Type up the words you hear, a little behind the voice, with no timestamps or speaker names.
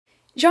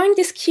Drawing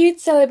this cute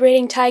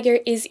celebrating tiger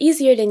is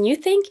easier than you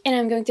think, and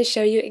I'm going to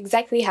show you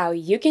exactly how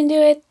you can do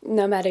it,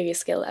 no matter your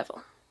skill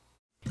level.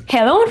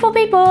 Hello wonderful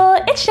people,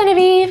 it's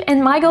Genevieve,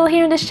 and my goal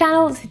here on this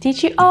channel is to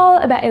teach you all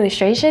about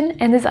illustration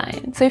and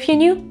design. So if you're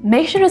new,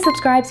 make sure to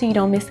subscribe so you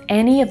don't miss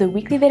any of the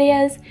weekly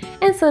videos,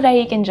 and so that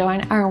you can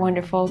join our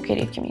wonderful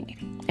creative community.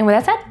 And with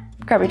that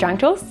said, grab your drawing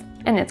tools,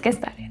 and let's get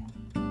started.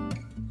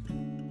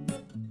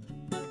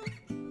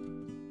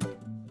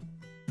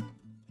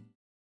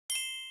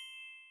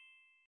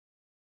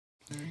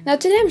 Now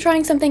today I'm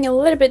trying something a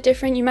little bit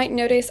different. You might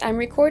notice I'm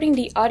recording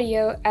the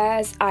audio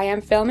as I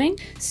am filming,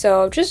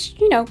 so just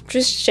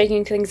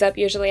shaking things up.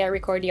 Usually I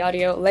record the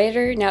audio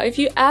later. Now if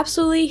you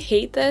absolutely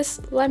hate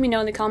this, let me know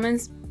in the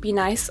comments. Be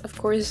nice, of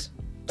course,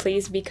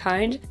 please be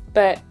kind.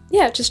 But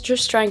yeah,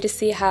 just trying to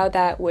see how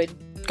that would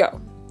go.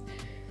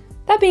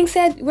 That being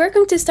said, we're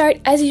going to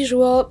start as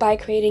usual by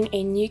creating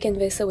a new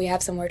canvas so we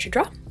have somewhere to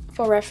draw.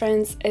 For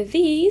reference,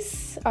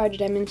 these are the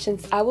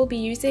dimensions I will be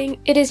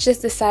using. It is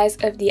just the size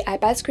of the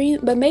iPad screen,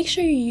 but make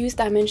sure you use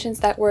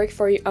dimensions that work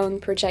for your own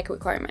project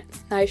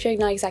requirements. Now, if you're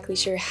not exactly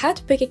sure how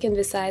to pick a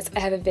canvas size, I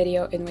have a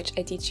video in which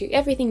I teach you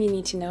everything you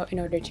need to know in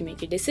order to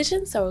make your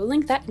decision, so I will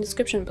link that in the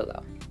description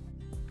below.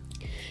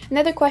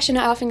 Another question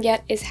I often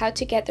get is how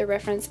to get the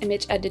reference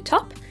image at the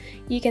top.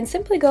 You can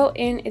simply go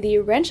in the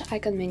wrench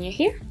icon menu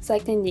here,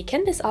 selecting the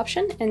canvas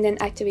option, and then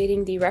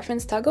activating the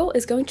reference toggle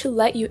is going to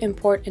let you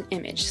import an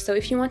image. So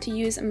if you want to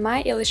use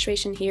my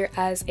illustration here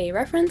as a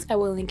reference, I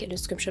will link it in the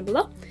description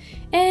below.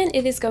 And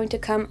it is going to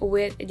come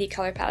with the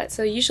color palette.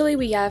 So usually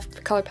we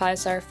have color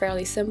palettes that are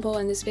fairly simple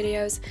in these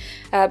videos,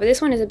 but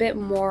this one is a bit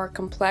more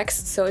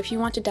complex. So if you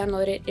want to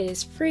download it, it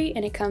is free,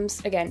 and it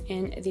comes again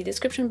in the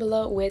description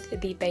below with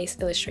the base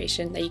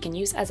illustration that you can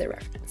use as a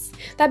reference.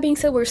 That being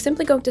said, we're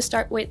simply going to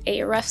start with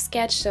a rough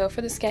sketch. So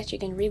for the sketch, you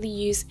can really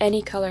use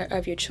any color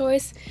of your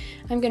choice.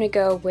 I'm gonna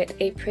go with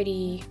a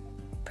pretty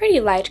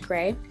light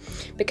gray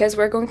because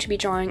we're going to be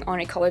drawing on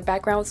a colored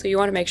background, so you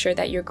want to make sure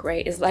that your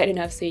gray is light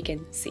enough so you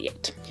can see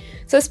it.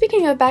 So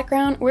speaking of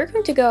background, we're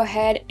going to go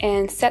ahead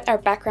and set our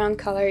background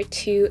color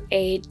to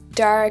a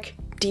dark,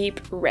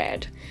 deep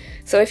red.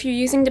 So if you're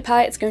using the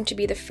palette, it's going to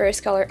be the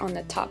first color on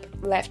the top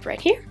left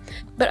right here.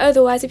 But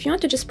otherwise, if you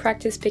want to just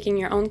practice picking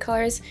your own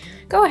colors,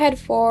 go ahead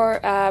for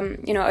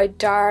a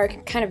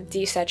dark, kind of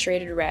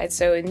desaturated red.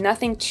 So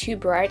nothing too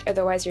bright,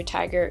 otherwise your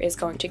tiger is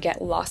going to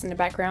get lost in the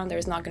background.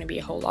 There's not going to be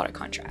a whole lot of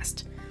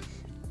contrast.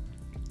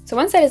 So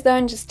once that is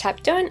done, just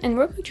tap done, and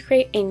we're going to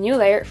create a new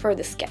layer for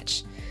the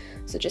sketch.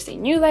 So just a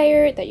new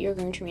layer that you're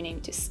going to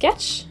rename to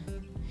sketch.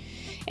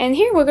 And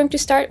here we're going to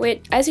start with,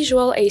 as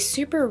usual, a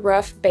super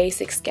rough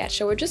basic sketch.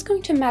 So we're just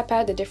going to map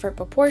out the different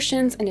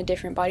proportions and the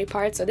different body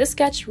parts, so this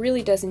sketch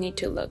really doesn't need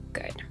to look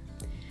good.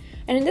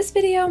 And in this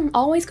video, I'm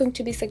always going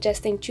to be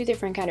suggesting two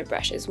different kind of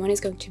brushes. One is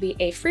going to be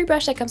a free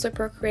brush that comes with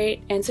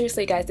Procreate, and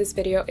seriously guys, this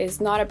video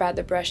is not about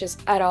the brushes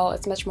at all.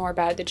 It's much more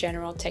about the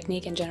general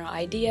technique and general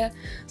idea,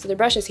 so the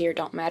brushes here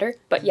don't matter.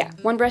 But yeah,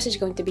 one brush is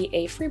going to be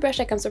a free brush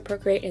that comes with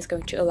Procreate. It's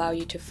going to allow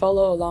you to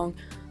follow along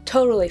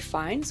totally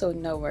fine, so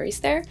no worries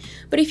there.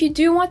 But if you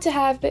do want to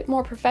have a bit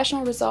more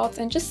professional results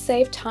and just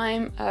save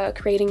time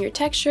creating your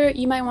texture,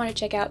 you might want to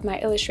check out my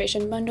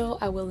illustration bundle.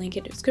 I will link it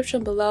in the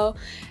description below,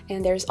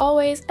 and there's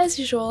always, as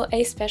usual,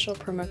 a special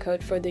promo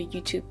code for the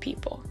YouTube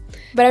people.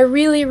 But I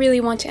really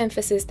want to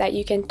emphasize that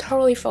you can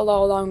totally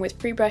follow along with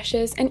free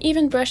brushes and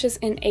even brushes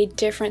in a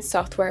different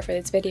software for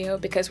this video,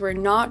 because we're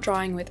not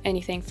drawing with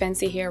anything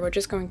fancy here. We're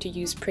just going to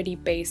use pretty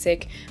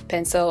basic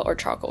pencil or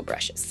charcoal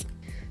brushes.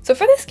 So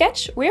for this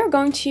sketch, we are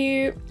going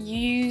to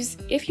use,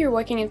 if you're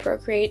working in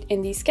Procreate,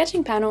 in the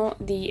sketching panel,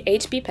 the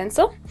HB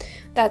pencil.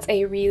 That's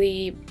a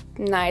really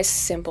nice,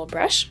 simple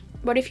brush.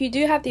 But if you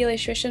do have the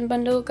illustration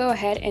bundle, go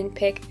ahead and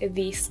pick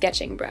the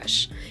sketching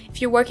brush.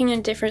 If you're working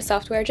in different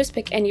software, just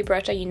pick any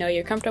brush that you know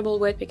you're comfortable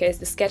with, because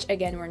the sketch,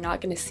 again, we're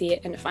not going to see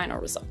it in the final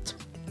result.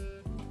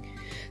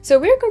 So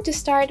we're going to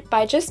start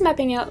by just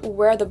mapping out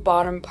where the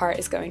bottom part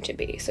is going to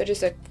be. So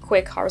just a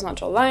quick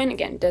horizontal line.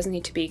 Again, it doesn't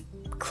need to be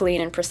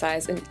clean and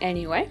precise in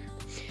any way.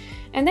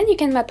 And then you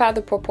can map out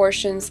the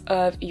proportions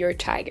of your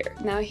tiger.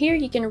 Now here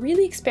you can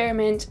really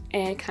experiment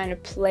and kind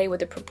of play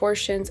with the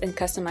proportions and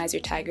customize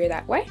your tiger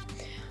that way.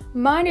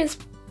 Mine is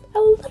a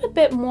little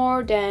bit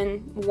more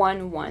than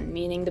 1:1,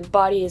 meaning the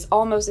body is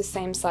almost the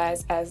same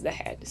size as the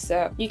head.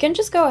 So you can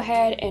just go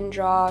ahead and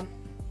draw,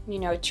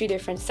 two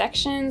different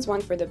sections, one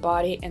for the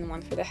body and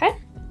one for the head.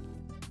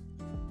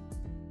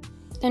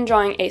 Then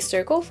drawing a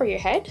circle for your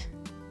head.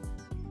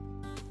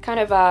 Kind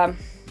of a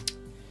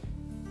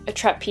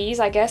trapeze,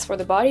 I guess, for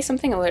the body,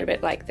 something a little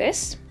bit like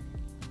this.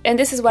 And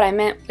this is what I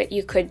meant, that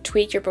you could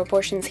tweak your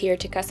proportions here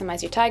to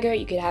customize your tiger.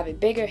 You could have a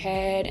bigger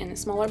head and a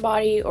smaller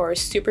body, or a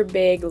super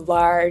big,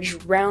 large,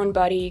 round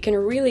body. You can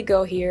really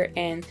go here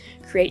and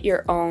create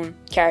your own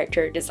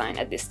character design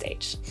at this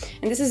stage.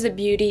 And this is the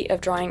beauty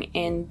of drawing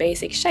in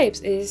basic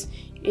shapes, is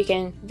you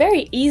can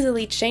very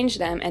easily change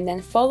them and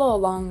then follow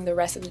along the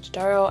rest of the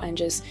tutorial and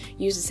just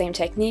use the same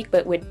technique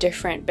but with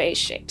different base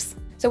shapes.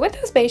 So with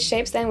those base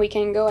shapes, then we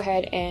can go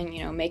ahead and,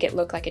 you know, make it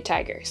look like a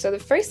tiger. So the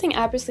first thing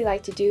I personally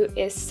like to do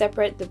is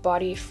separate the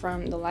body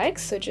from the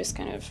legs. So just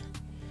kind of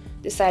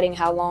deciding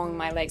how long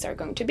my legs are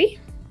going to be.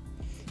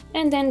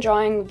 And then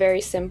drawing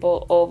very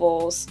simple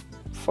ovals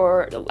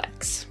for the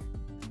legs.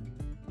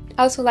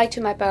 I also like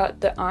to map out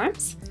the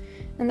arms.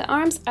 And the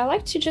arms, I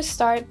like to just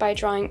start by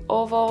drawing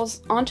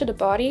ovals onto the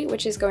body,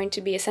 which is going to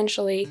be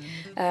essentially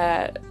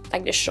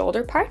like the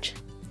shoulder part.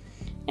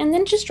 And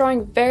then just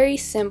drawing very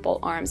simple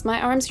arms.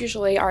 My arms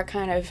usually are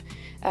kind of,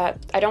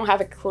 I don't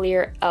have a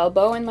clear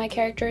elbow in my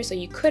character, so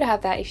you could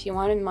have that if you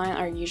wanted. Mine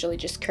are usually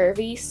just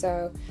curvy,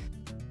 so,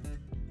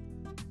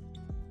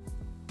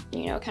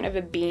 you know, kind of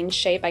a bean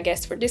shape, I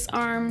guess, for this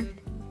arm.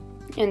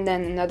 And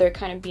then another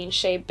kind of bean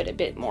shape, but a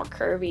bit more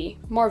curvy,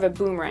 more of a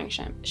boomerang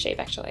shape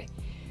actually,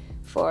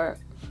 for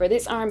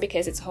this arm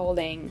because it's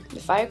holding the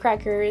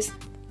firecrackers.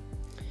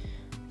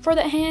 For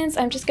the hands,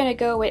 I'm just gonna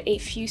go with a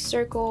few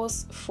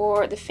circles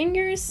for the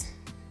fingers.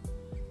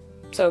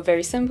 So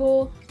very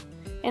simple.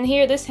 And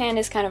here, this hand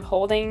is kind of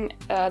holding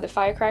the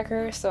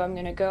firecracker, so I'm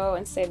gonna go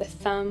and say the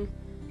thumb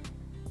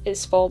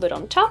is folded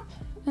on top,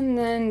 and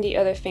then the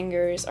other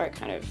fingers are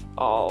kind of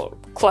all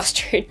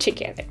clustered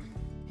together.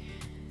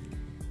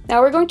 Now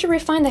we're going to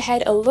refine the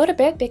head a little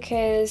bit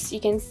because you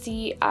can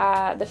see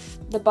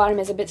the bottom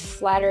is a bit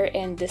flatter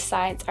and the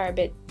sides are a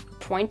bit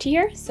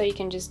pointier, so you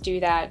can just do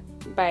that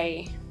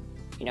by,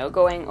 you know,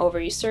 going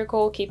over your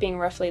circle, keeping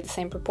roughly the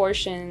same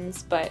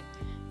proportions, but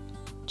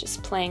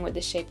just playing with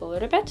the shape a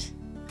little bit.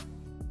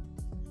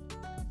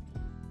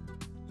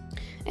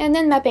 And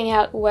then mapping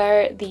out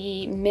where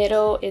the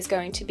middle is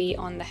going to be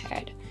on the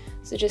head.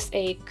 So just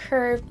a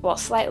curved, well,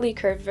 slightly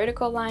curved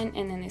vertical line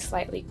and then a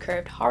slightly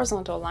curved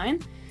horizontal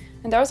line.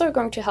 And those are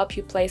going to help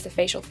you place the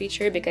facial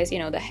feature because, you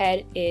know, the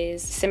head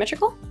is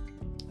symmetrical.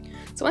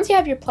 So once you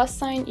have your plus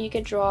sign, you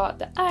could draw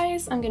the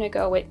eyes. I'm gonna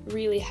go with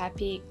really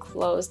happy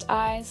closed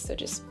eyes, so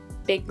just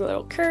big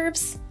little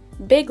curves.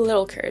 Big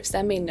little curves,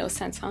 that made no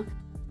sense, huh?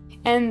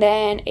 And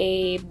then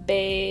a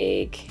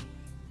big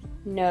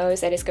nose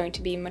that is going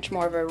to be much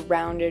more of a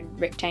rounded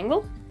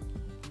rectangle.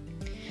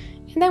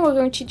 And then we're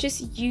going to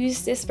just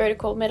use this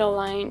vertical middle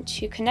line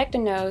to connect the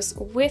nose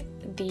with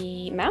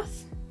the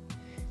mouth.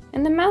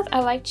 And the mouth,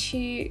 I like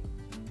to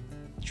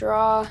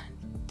draw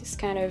this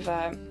kind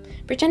of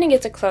pretending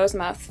it's a closed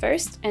mouth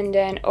first and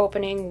then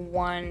opening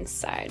one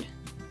side.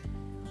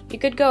 You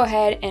could go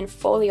ahead and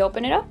fully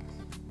open it up.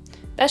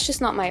 That's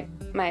just not my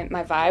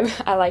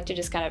vibe. I like to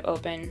just kind of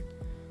open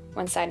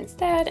one side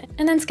instead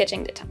and then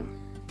sketching the tongue.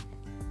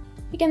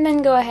 You can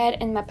then go ahead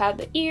and map out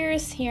the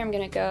ears. Here I'm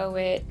gonna go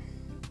with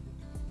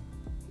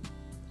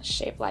a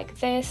shape like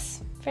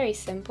this, very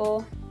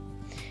simple.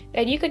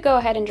 And you could go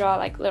ahead and draw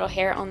like little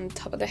hair on the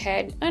top of the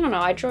head. I don't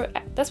know,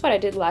 that's what I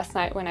did last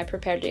night when I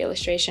prepared the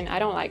illustration. I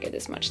don't like it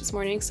this much this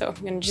morning, so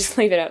I'm gonna just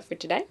leave it out for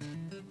today.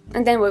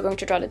 And then we're going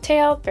to draw the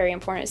tail, very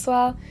important as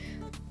well.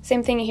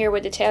 Same thing here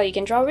with the tail. You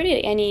can draw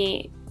really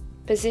any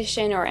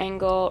position or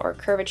angle or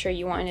curvature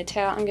you want in the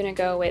tail. I'm gonna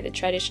go with a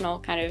traditional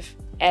kind of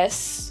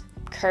S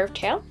curved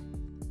tail,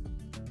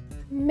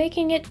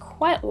 making it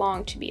quite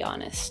long, to be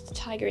honest.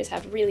 Tigers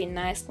have really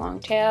nice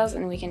long tails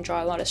and we can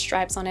draw a lot of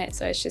stripes on it,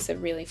 so it's just a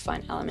really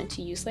fun element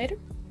to use later.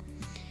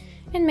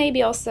 And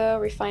maybe also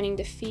refining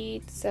the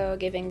feet, so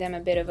giving them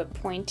a bit of a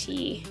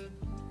pointy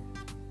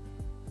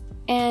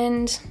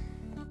end.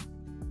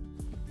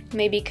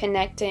 Maybe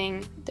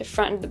connecting the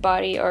front of the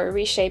body, or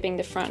reshaping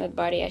the front of the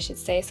body, I should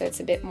say, so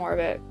it's a bit more of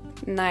a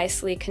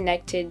nicely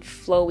connected,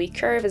 flowy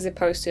curve as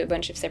opposed to a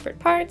bunch of separate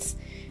parts.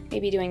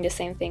 Maybe doing the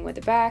same thing with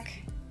the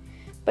back.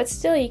 But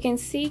still, you can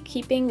see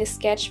keeping the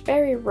sketch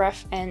very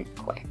rough and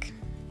quick.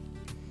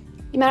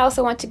 You might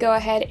also want to go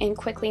ahead and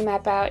quickly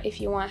map out if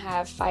you want to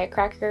have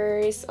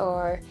firecrackers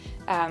or,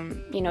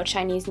 you know,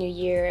 Chinese New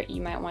Year,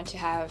 you might want to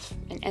have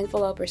an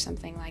envelope or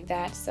something like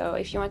that. So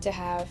if you want to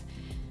have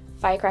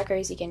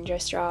firecrackers, you can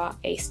just draw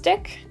a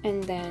stick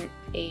and then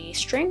a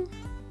string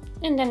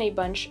and then a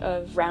bunch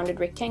of rounded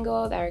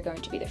rectangles that are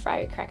going to be the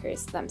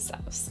firecrackers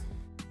themselves.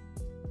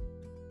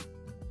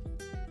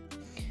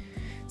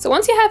 So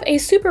once you have a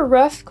super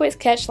rough quick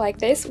sketch like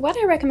this, what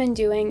I recommend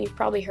doing, you've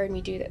probably heard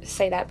me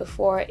say that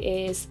before,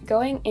 is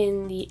going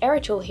in the arrow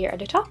tool here at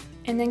the top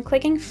and then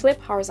clicking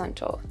flip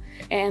horizontal.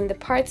 And the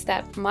parts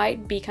that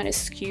might be kind of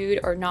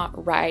skewed or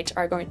not right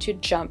are going to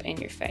jump in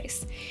your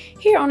face.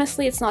 Here,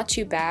 honestly, it's not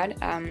too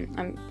bad.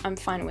 I'm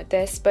fine with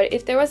this, but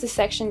if there was a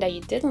section that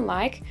you didn't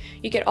like,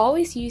 you could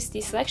always use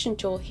the selection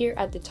tool here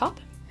at the top,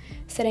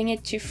 setting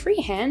it to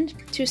freehand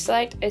to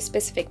select a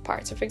specific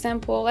part. So for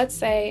example, let's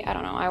say, I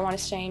don't know, I want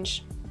to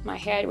change my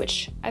head,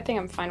 which I think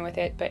I'm fine with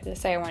it, but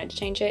let's say I wanted to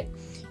change it.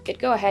 You could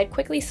go ahead,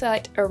 quickly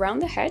select around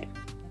the head,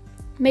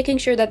 making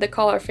sure that the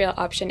color fill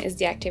option is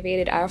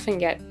deactivated. I often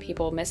get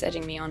people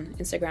messaging me on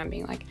Instagram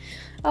being like,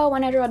 oh,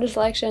 when I draw the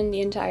selection,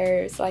 the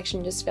entire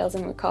selection just fills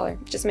in with color.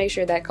 Just make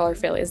sure that color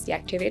fill is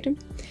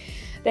deactivated.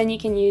 Then you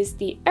can use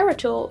the arrow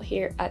tool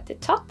here at the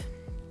top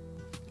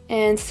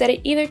and set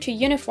it either to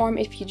uniform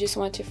if you just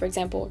want to, for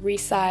example,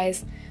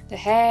 resize the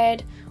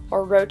head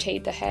or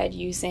rotate the head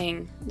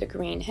using the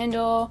green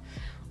handle,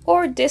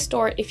 or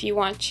distort if you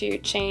want to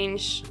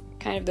change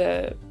kind of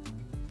the,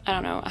 I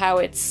don't know, how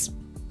it's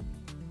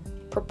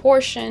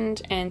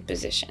proportioned and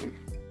positioned.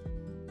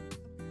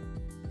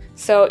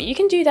 So you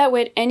can do that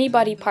with any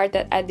body part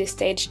that at this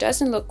stage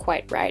doesn't look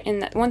quite right.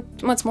 And that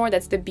once more,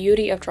 that's the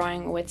beauty of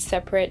drawing with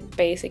separate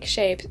basic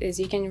shapes, is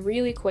you can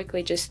really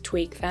quickly just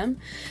tweak them,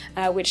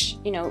 which,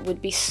 you know,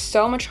 would be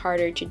so much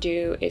harder to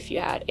do if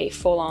you had a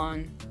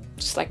full-on,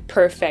 just like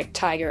perfect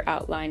tiger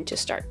outline to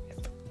start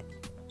with.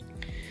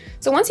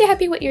 So once you're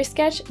happy with your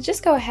sketch,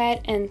 just go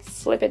ahead and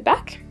flip it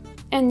back.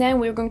 And then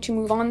we're going to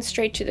move on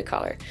straight to the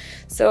color.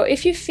 So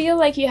if you feel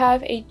like you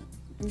have a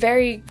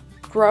very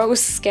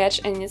gross sketch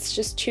and it's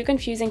just too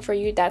confusing for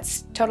you,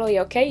 that's totally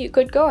okay. You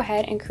could go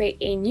ahead and create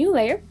a new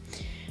layer.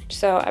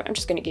 So I'm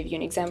just going to give you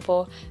an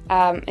example.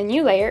 A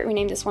new layer,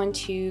 rename this one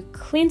to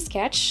Clean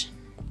Sketch,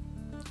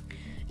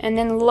 and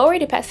then lower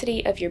the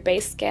opacity of your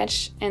base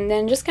sketch, and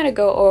then just kind of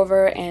go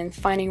over and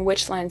finding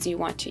which lines you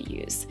want to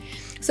use.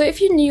 So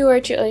if you're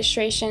newer to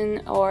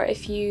illustration, or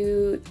if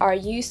you are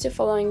used to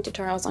following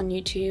tutorials on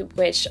YouTube,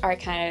 which are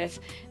kind of,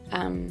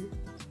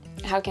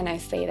 how can I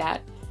say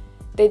that?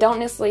 They don't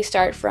necessarily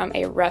start from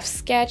a rough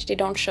sketch. They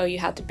don't show you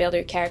how to build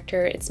your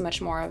character. It's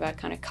much more of a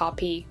kind of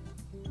copy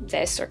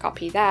this or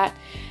copy that.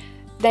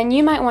 Then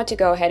you might want to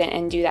go ahead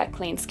and do that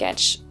clean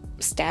sketch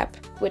step,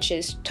 which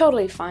is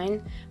totally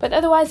fine. But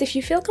otherwise, if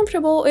you feel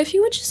comfortable, if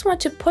you would just want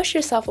to push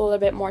yourself a little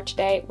bit more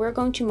today, we're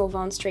going to move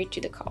on straight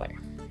to the color.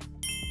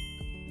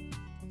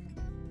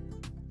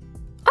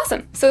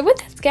 Awesome. So with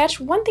that sketch,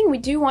 one thing we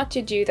do want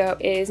to do though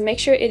is make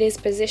sure it is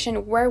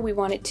positioned where we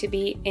want it to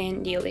be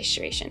in the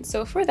illustration.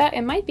 So for that,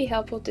 it might be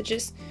helpful to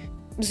just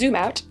zoom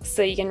out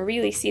so you can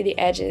really see the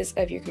edges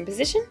of your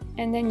composition,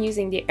 and then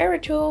using the arrow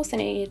tool,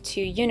 sending it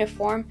to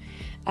uniform,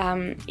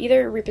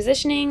 either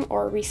repositioning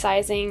or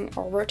resizing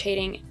or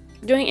rotating,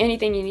 doing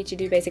anything you need to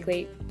do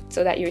basically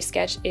so that your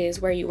sketch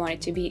is where you want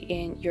it to be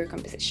in your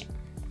composition.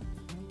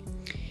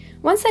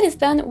 Once that is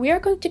done, we are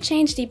going to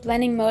change the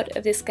blending mode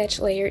of the sketch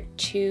layer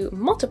to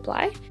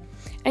multiply.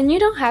 And you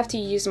don't have to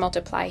use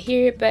multiply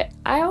here, but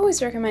I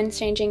always recommend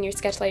changing your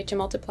sketch layer to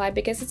multiply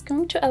because it's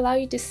going to allow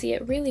you to see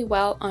it really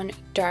well on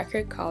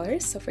darker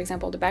colors. So for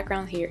example, the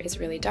background here is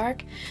really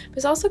dark, but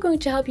it's also going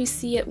to help you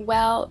see it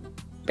well,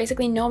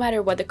 basically no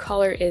matter what the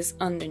color is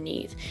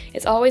underneath.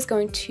 It's always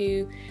going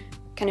to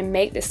kind of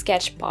make the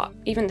sketch pop.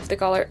 Even if the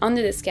color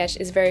under the sketch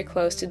is very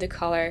close to the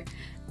color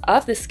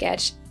of the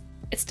sketch,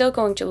 it's still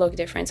going to look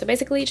different. So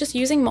basically just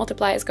using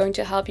multiply is going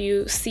to help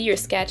you see your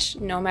sketch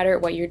no matter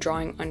what you're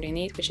drawing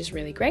underneath, which is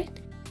really great.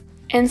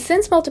 And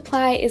since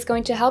multiply is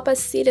going to help us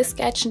see the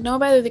sketch no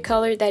matter the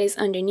color that is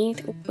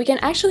underneath, we can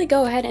actually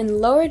go ahead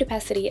and lower the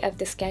opacity of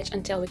the sketch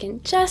until we can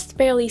just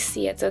barely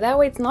see it. So that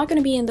way it's not going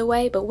to be in the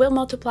way, but with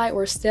multiply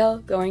we're still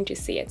going to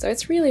see it. So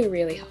it's really,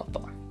 really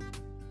helpful.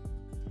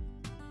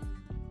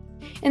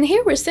 And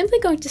here we're simply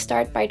going to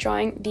start by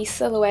drawing the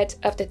silhouette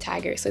of the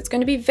tiger. So it's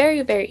going to be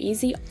very, very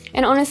easy.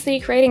 And honestly,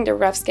 creating the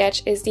rough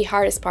sketch is the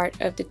hardest part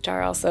of the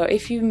tutorial. So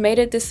if you made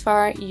it this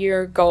far,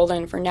 you're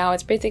golden. For now,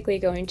 it's basically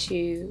going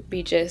to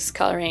be just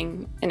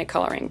coloring in a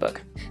coloring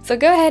book. So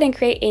go ahead and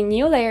create a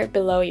new layer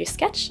below your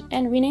sketch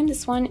and rename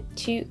this one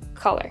to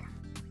Color.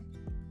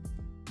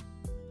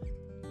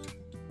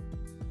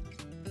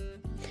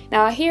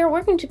 Now here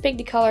we're going to pick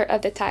the color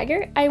of the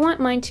tiger. I want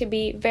mine to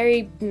be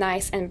very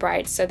nice and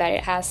bright so that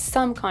it has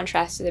some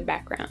contrast to the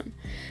background.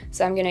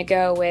 So I'm gonna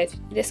go with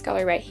this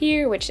color right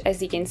here, which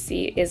as you can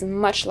see is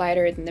much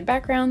lighter than the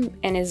background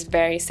and is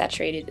very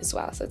saturated as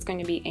well. So it's going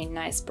to be a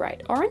nice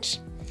bright orange.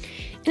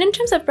 And in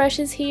terms of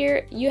brushes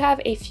here, you have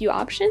a few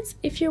options.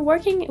 If you're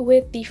working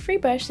with the free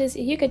brushes,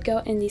 you could go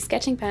in the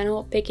sketching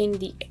panel, picking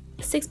the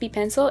 6B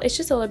pencil. It's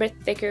just a little bit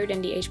thicker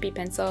than the HB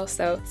pencil,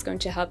 so it's going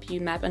to help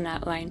you map an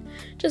outline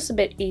just a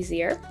bit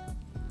easier.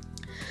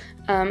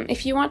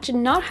 If you want to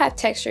not have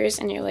textures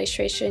in your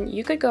illustration,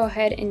 you could go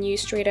ahead and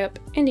use straight up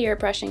in the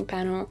airbrushing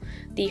panel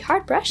the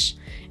hard brush.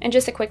 And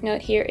just a quick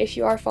note here, if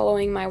you are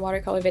following my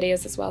watercolor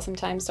videos as well,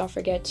 sometimes don't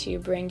forget to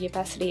bring the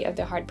opacity of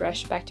the hard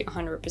brush back to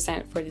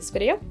 100% for this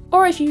video.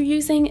 Or if you're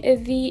using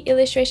the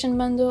illustration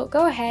bundle,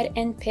 go ahead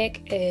and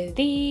pick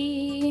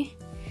the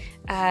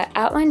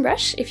outline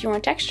brush if you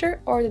want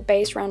texture, or the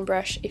base round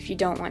brush if you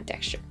don't want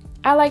texture.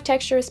 I like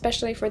texture,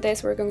 especially for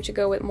this. We're going to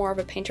go with more of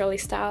a painterly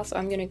style, so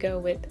I'm going to go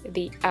with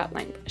the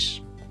outline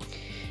brush.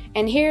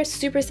 And here,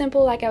 super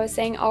simple, like I was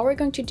saying, all we're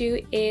going to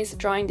do is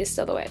drawing this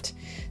silhouette.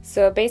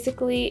 So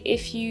basically,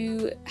 if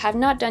you have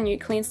not done your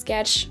clean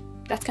sketch,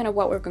 that's kind of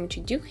what we're going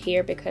to do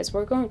here, because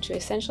we're going to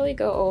essentially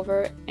go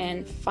over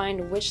and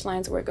find which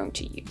lines we're going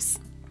to use.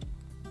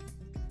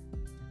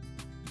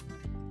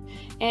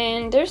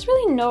 And there's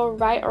really no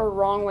right or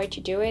wrong way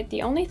to do it.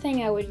 The only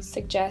thing I would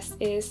suggest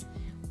is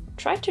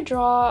try to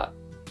draw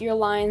your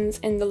lines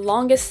in the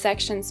longest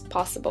sections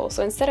possible.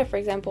 So instead of, for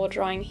example,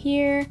 drawing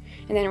here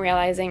and then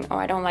realizing, oh,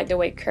 I don't like the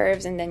way it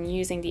curves, and then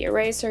using the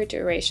eraser to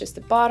erase just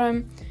the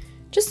bottom,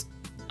 just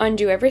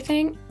undo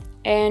everything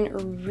and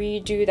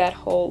redo that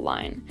whole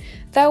line.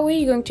 That way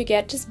you're going to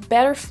get just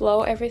better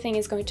flow. Everything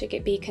is going to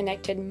be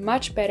connected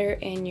much better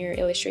in your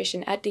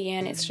illustration at the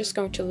end. It's just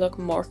going to look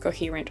more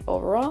coherent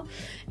overall.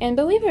 And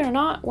believe it or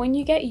not, when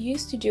you get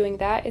used to doing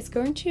that, it's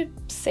going to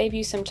save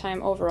you some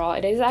time overall.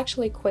 It is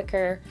actually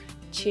quicker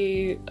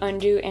to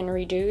undo and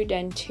redo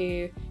than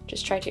to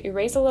just try to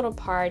erase a little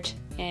part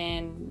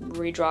and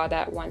redraw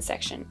that one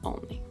section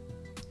only.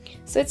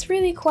 So it's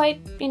really quite,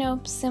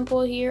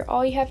 simple here.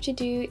 All you have to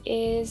do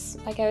is,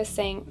 like I was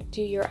saying,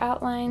 do your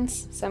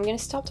outlines. So I'm going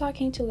to stop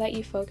talking to let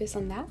you focus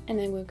on that, and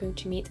then we're going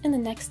to meet in the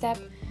next step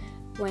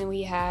when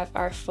we have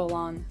our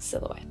full-on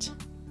silhouette.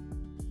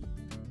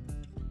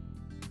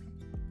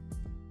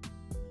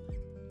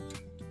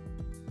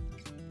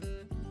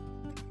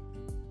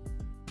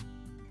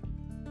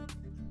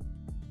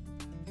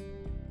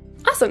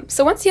 Awesome!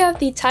 So once you have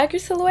the tiger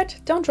silhouette,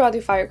 don't draw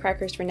the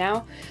firecrackers for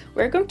now.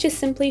 We're going to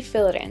simply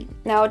fill it in.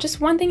 Now, just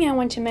one thing I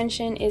want to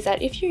mention is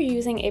that if you're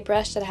using a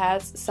brush that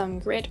has some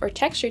grit or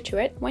texture to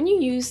it, when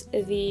you use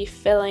the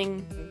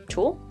filling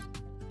tool,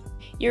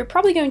 you're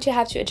probably going to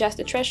have to adjust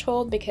the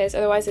threshold because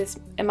otherwise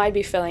it might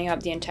be filling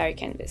up the entire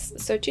canvas.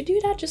 So to do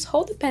that, just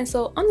hold the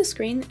pencil on the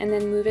screen and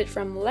then move it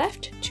from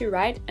left to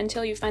right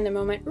until you find the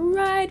moment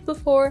right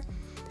before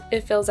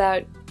it fills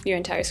out your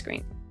entire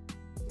screen.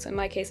 So in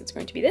my case, it's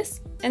going to be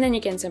this, and then you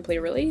can simply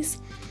release.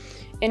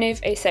 And if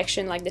a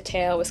section like the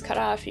tail was cut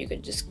off, you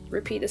could just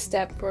repeat the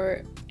step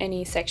for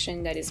any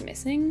section that is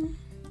missing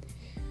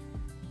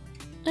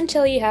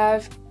until you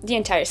have the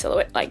entire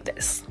silhouette like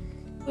this.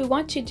 We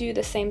want to do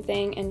the same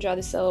thing and draw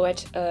the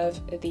silhouette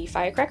of the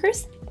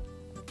firecrackers.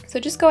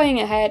 So just going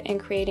ahead and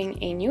creating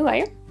a new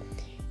layer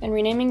and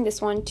renaming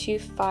this one to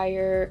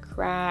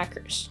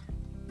firecrackers.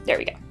 There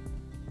we go.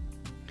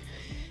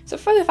 So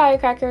for the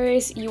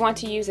firecrackers, you want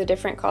to use a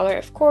different color,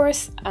 of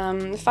course.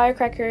 The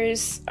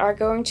firecrackers are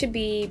going to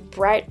be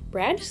bright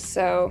red,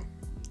 so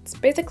it's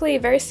basically a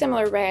very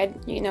similar red.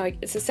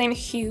 It's the same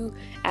hue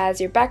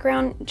as your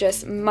background,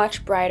 just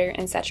much brighter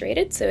and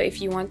saturated. So if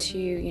you want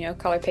to,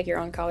 color pick your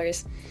own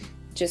colors,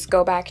 just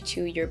go back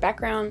to your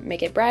background,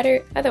 make it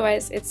brighter.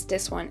 Otherwise, it's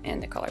this one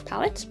in the color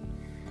palette.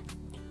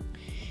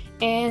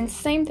 And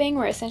same thing,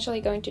 we're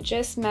essentially going to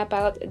just map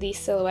out the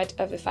silhouette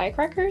of the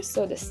firecracker.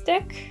 So the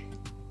stick,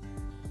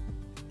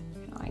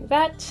 like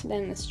that,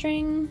 then the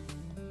string,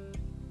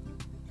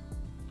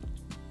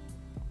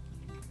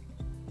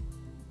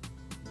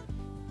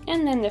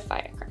 and then the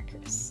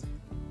firecrackers.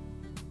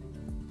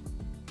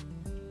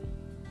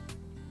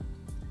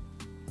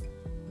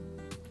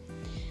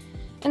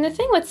 And the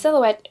thing with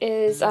silhouette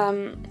is,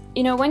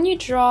 when you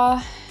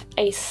draw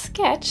a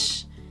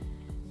sketch,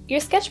 your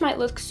sketch might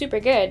look super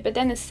good, but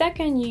then the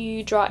second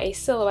you draw a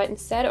silhouette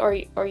instead,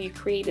 or you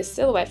create a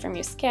silhouette from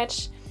your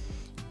sketch,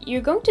 you're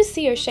going to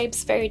see your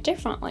shapes very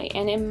differently,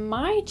 and it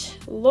might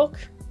look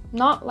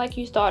not like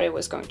you thought it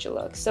was going to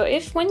look. So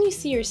if when you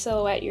see your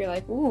silhouette, you're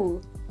like, ooh,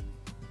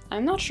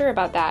 I'm not sure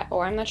about that,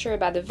 or I'm not sure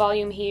about the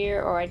volume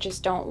here, or I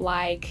just don't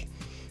like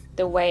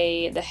the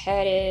way the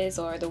head is,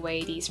 or the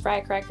way these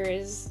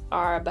firecrackers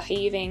are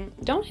behaving,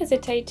 don't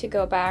hesitate to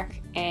go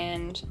back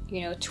and,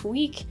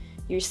 tweak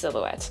your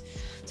silhouette.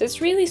 So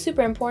it's really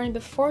super important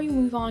before you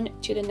move on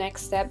to the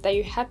next step that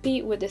you're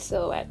happy with the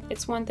silhouette.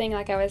 It's one thing,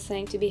 like I was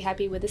saying, to be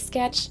happy with the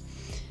sketch,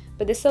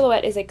 but the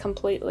silhouette is a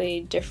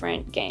completely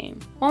different game.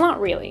 Well,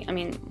 not really. I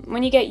mean,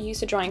 when you get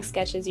used to drawing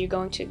sketches, you're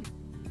going to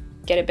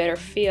get a better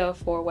feel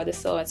for what the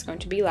silhouette's going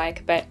to be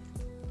like. But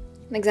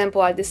an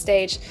example at this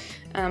stage,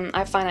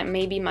 I find that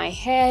maybe my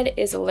head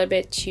is a little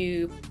bit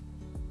too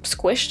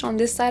squished on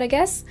this side, I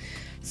guess.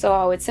 So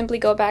I would simply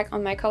go back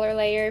on my color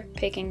layer,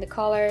 picking the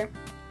color,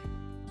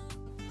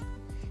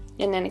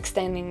 and then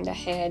extending the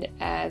head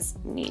as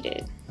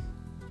needed.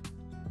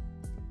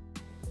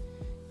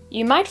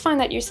 You might find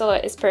that your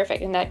silhouette is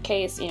perfect. In that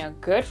case,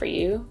 good for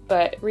you,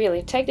 but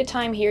really take the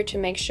time here to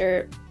make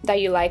sure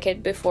that you like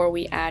it before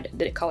we add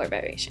the color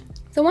variation.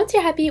 So once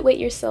you're happy with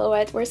your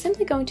silhouette, we're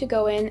simply going to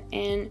go in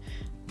and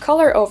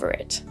color over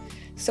it.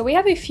 So we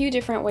have a few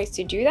different ways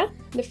to do that.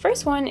 The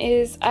first one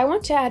is I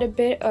want to add a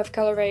bit of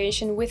color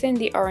variation within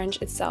the orange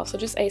itself. So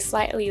just a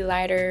slightly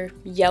lighter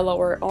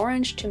yellower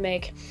orange to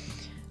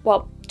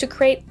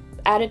create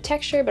added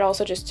texture, but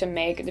also just to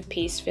make the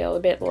piece feel a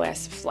bit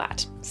less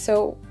flat.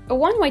 So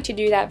one way to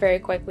do that very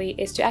quickly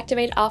is to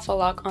activate alpha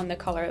lock on the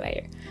color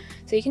layer.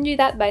 So you can do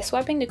that by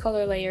swiping the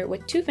color layer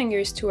with 2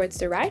 fingers towards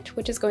the right,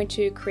 which is going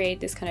to create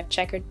this kind of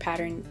checkered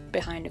pattern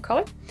behind the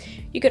color.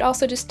 You could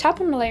also just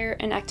tap on the layer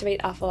and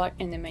activate alpha lock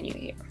in the menu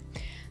here.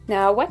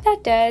 Now what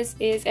that does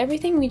is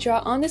everything we draw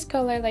on this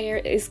color layer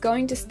is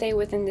going to stay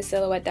within the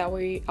silhouette that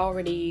we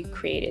already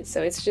created.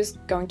 So it's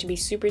just going to be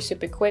super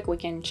quick. We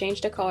can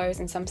change the colors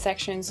in some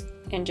sections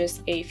in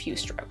just a few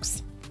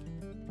strokes.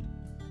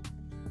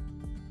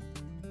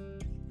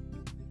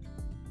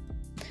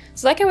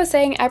 So like I was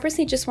saying, I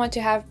personally just want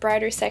to have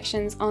brighter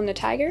sections on the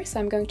tiger,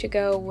 so I'm going to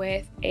go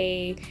with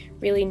a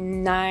really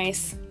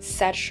nice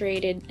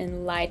saturated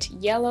and light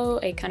yellow,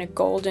 a kind of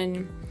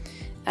golden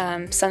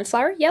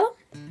sunflower yellow.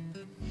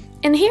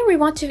 And here we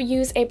want to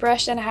use a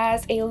brush that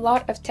has a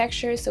lot of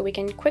texture so we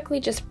can quickly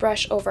just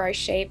brush over our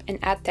shape and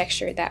add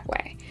texture that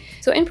way.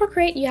 So in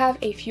Procreate you have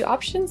a few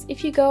options.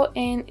 If you go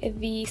in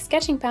the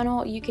sketching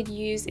panel, you could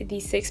use the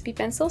 6B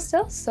pencil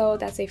still. So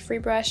that's a free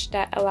brush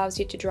that allows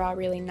you to draw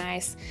really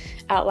nice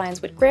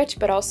outlines with grit,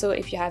 but also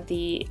if you have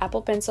the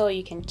Apple Pencil,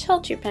 you can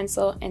tilt your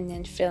pencil and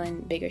then fill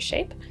in bigger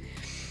shape.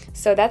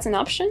 So that's an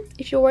option.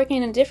 If you're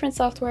working in a different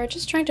software,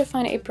 just trying to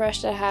find a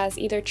brush that has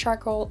either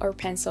charcoal or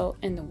pencil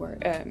in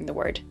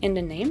in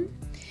the name.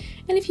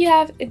 And if you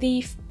have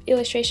the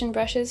illustration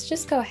brushes,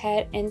 just go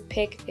ahead and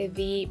pick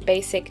the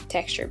basic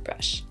texture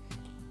brush.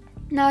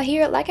 Now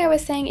here, like I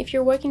was saying, if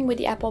you're working with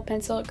the Apple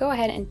Pencil, go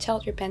ahead and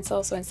tilt your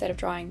pencil. So instead of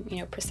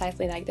drawing,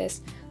 precisely like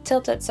this,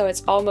 tilt it so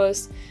it's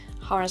almost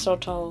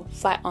horizontal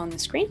flat on the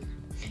screen.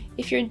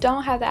 If you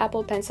don't have the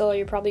Apple Pencil,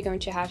 you're probably going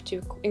to have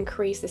to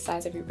increase the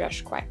size of your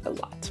brush quite a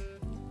lot.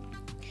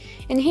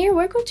 And here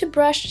we're going to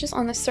brush just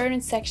on the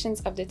certain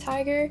sections of the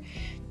tiger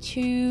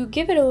to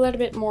give it a little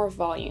bit more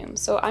volume.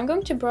 So I'm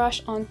going to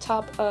brush on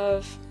top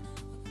of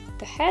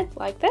the head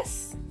like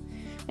this.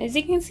 As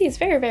you can see, it's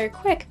very, very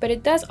quick, but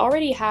it does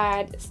already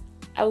add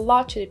a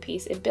lot to the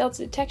piece. It builds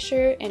the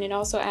texture and it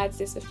also adds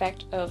this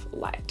effect of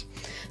light.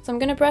 So I'm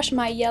going to brush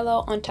my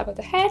yellow on top of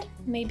the head,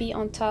 maybe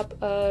on top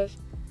of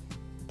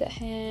the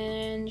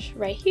hand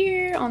right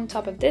here, on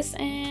top of this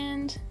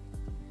end,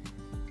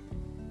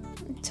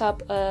 on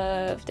top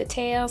of the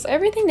tails,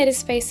 everything that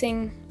is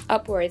facing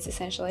upwards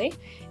essentially,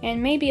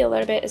 and maybe a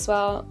little bit as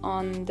well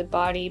on the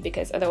body,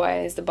 because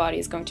otherwise the body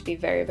is going to be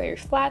very, very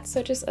flat.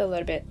 So just a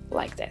little bit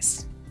like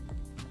this.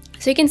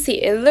 So you can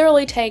see it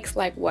literally takes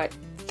like what,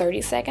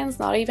 30 seconds,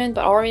 not even,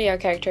 but already our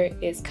character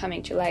is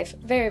coming to life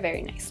very,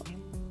 very nicely.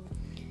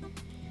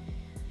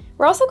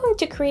 We're also going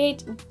to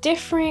create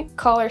different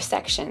color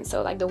sections,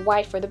 so like the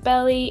white for the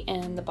belly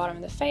and the bottom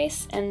of the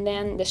face, and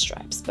then the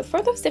stripes. But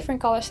for those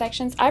different color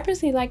sections, I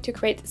personally like to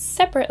create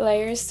separate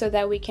layers so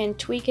that we can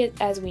tweak it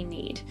as we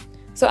need.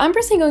 So I'm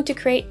personally going to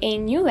create a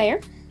new layer,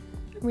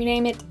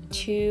 rename it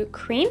to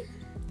cream,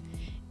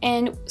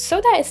 and so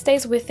that it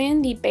stays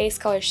within the base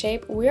color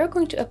shape, we are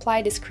going to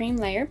apply this cream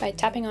layer by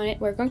tapping on it.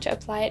 We're going to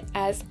apply it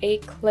as a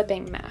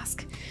clipping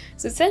mask.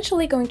 So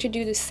essentially going to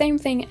do the same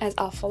thing as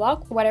Alpha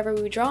Lock. Whatever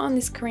we draw on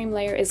this cream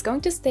layer is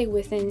going to stay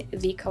within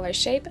the color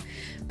shape,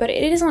 but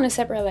it is on a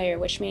separate layer,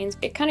 which means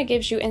it kind of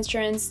gives you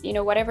instruments,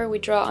 whatever we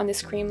draw on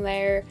this cream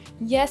layer,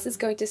 yes, it's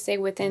going to stay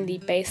within the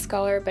base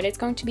color, but it's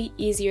going to be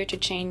easier to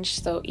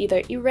change. So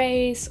either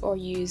erase or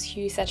use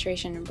hue,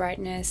 saturation, and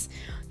brightness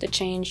to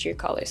change your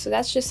color. So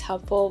that's just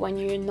helpful when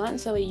you're not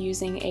necessarily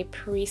using a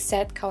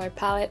preset color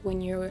palette, when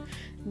you're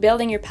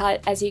building your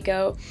palette as you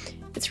go.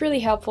 It's really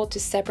helpful to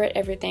separate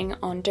everything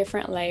on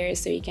different layers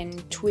so you can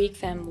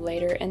tweak them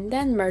later and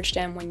then merge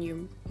them when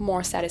you're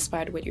more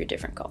satisfied with your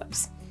different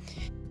colors.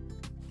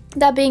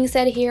 That being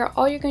said, here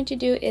all you're going to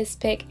do is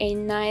pick a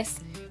nice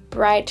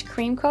bright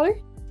cream color.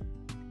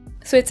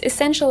 So it's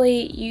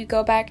essentially you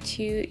go back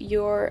to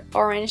your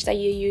orange that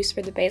you use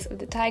for the base of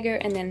the tiger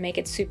and then make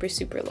it super,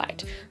 super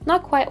light.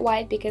 Not quite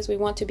white because we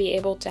want to be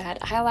able to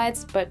add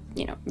highlights, but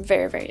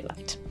very, very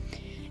light.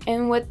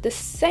 And with the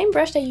same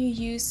brush that you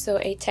use, so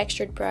a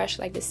textured brush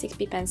like the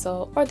 6B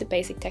pencil or the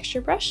basic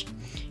texture brush,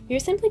 you're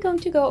simply going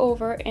to go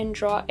over and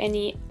draw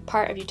any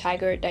part of your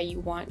tiger that you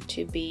want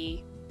to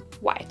be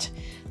white.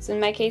 So in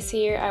my case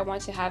here, I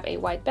want to have a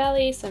white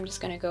belly, so I'm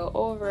just going to go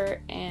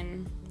over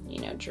and,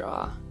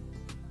 draw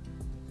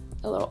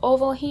a little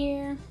oval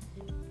here.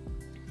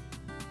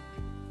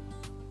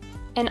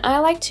 And I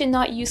like to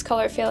not use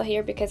color fill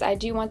here because I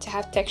do want to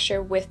have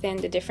texture within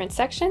the different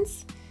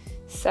sections.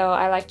 So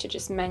I like to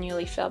just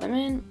manually fill them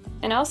in.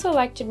 And I also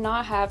like to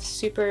not have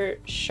super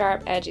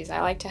sharp edges.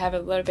 I like to have a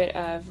little bit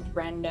of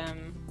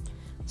random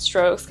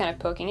strokes kind of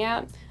poking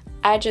out.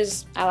 I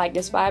like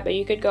this vibe, but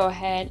you could go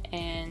ahead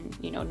and,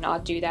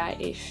 not do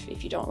that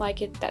if you don't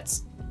like it.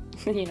 That's,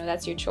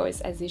 that's your choice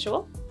as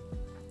usual.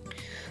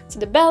 So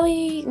the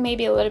belly,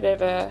 maybe a little bit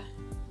of a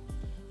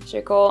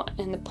circle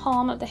in the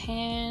palm of the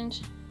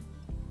hand,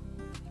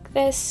 like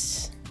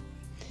this.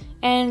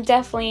 And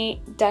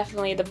definitely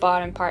the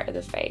bottom part of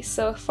the face.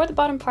 So for the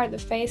bottom part of the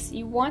face,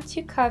 you want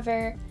to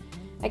cover,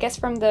 I guess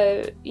from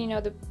the,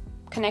 the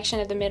connection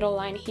of the middle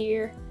line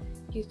here,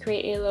 you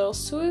create a little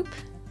swoop.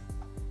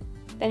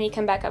 Then you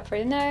come back up for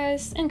the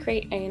nose and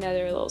create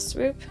another little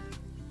swoop.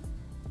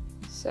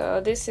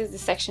 So this is the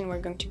section we're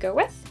going to go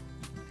with.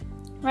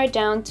 Right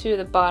down to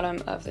the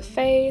bottom of the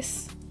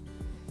face,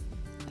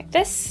 like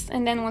this.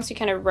 And then once you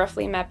kind of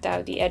roughly mapped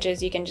out the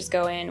edges, you can just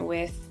go in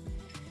with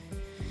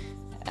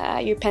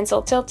your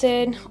pencil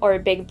tilted or a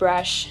big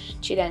brush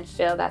to then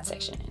fill that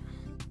section in.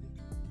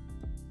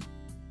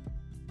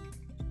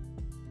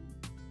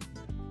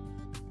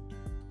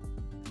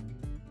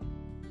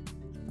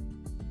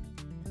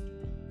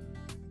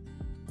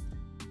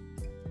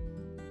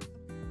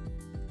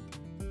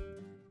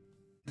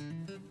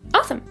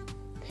 Awesome!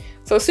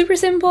 So super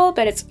simple,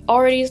 but it's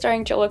already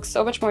starting to look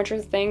so much more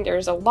interesting.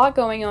 There's a lot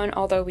going on,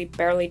 although we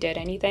barely did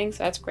anything,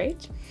 so that's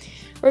great.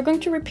 We're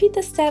going to repeat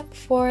the step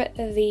for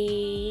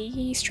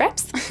the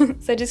straps.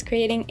 So just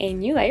creating a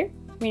new layer,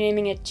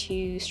 renaming it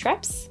to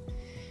straps,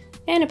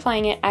 and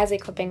applying it as a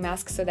clipping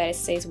mask so that it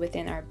stays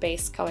within our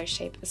base color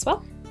shape as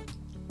well.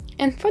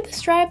 And for the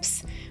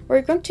stripes,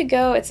 we're going to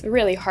go, it's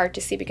really hard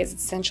to see because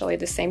it's essentially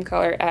the same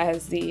color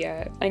as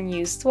the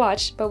unused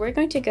swatch, but we're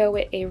going to go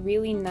with a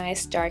really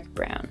nice dark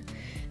brown.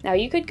 Now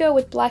you could go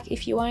with black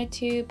if you wanted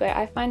to, but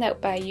I find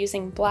that by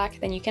using black,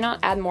 then you cannot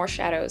add more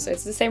shadows. So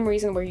it's the same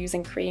reason we're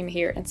using cream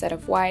here instead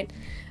of white.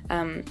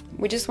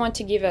 We just want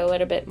to give it a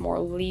little bit more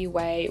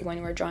leeway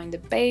when we're drawing the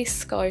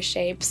base color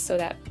shapes so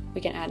that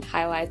we can add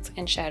highlights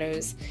and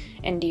shadows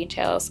and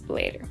details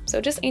later.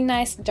 So just a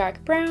nice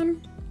dark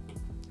brown.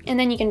 And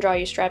then you can draw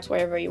your stripes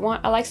wherever you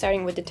want. I like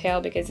starting with the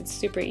tail because it's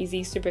super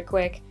easy, super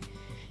quick,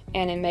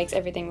 and it makes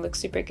everything look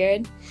super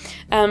good.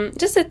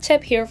 Just a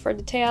tip here for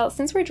the tail,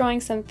 since we're drawing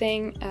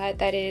something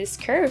that is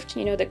curved,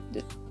 you know,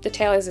 the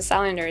tail is a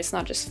cylinder, it's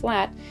not just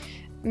flat,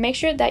 make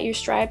sure that your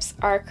stripes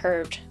are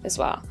curved as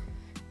well.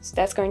 So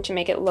that's going to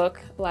make it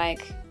look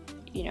like,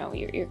 you know,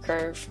 your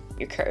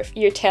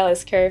tail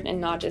is curved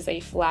and not just a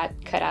flat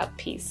cut out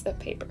piece of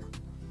paper.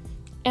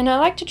 And I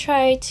like to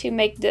try to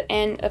make the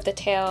end of the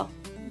tail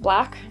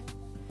black,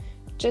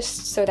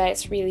 just so that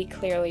it's really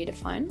clearly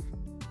defined.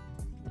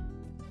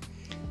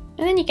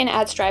 And then you can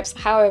add stripes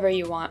however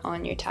you want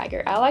on your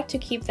tiger. I like to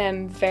keep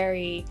them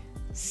very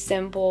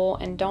simple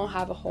and don't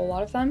have a whole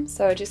lot of them,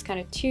 so just kind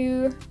of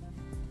 2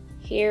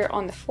 here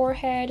on the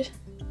forehead.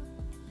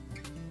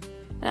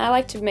 And I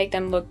like to make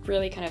them look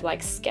really kind of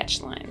like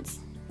sketch lines.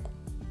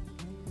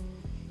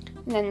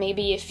 And then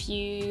maybe a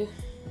few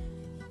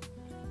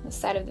on the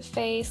side of the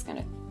face, kind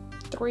of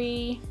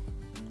 3.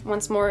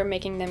 Once more,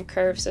 making them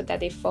curved so that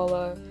they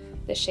follow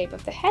the shape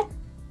of the head.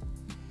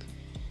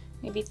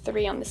 Maybe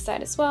 3 on this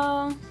side as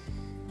well.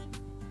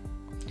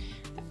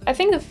 I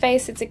think the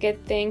face, it's a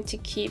good thing to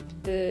keep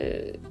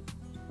the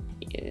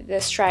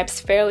stripes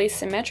fairly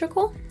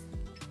symmetrical.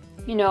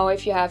 You know,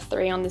 if you have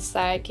 3 on this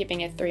side, keeping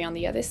it 3 on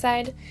the other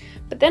side.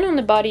 But then on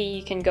the body,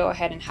 you can go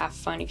ahead and have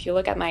fun. If you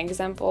look at my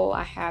example,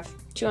 I have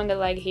 2 on the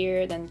leg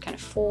here, then kind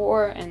of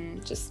 4,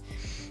 and just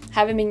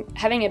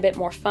having a bit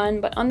more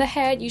fun. But on the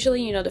head,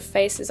 usually, you know, the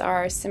faces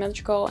are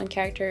symmetrical and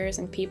characters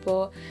and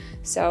people,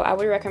 so I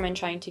would recommend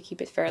trying to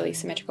keep it fairly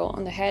symmetrical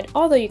on the head,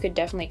 although you could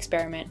definitely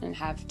experiment and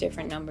have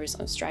different numbers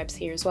of stripes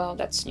here as well.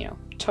 That's, you know,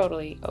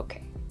 totally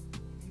okay.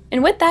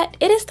 And with that,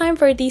 it is time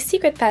for the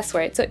secret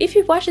password. So if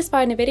you've watched this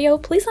part in the video,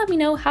 please let me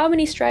know how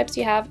many stripes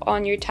you have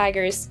on your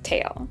tiger's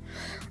tail.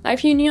 Now,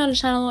 if you're new on the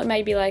channel, it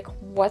might be like,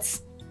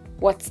 what's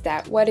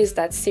that? What is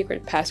that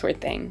secret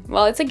password thing?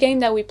 Well, it's a game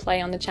that we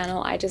play on the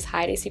channel. I just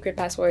hide a secret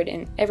password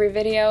in every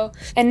video.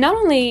 And not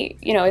only,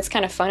 you know, it's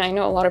kind of fun. I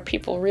know a lot of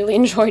people really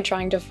enjoy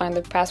trying to find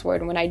the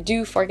password. When I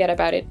do forget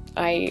about it,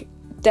 I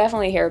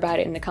definitely hear about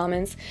it in the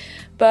comments.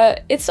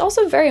 But it's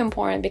also very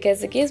important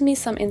because it gives me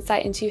some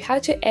insight into how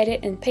to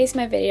edit and pace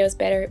my videos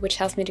better, which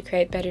helps me to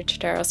create better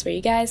tutorials for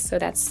you guys. So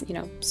that's, you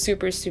know,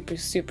 super, super,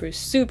 super,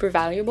 super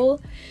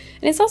valuable.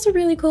 And it's also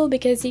really cool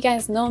because you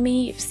guys know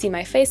me, you see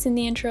my face in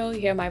the intro,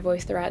 you hear my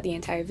voice throughout the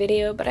entire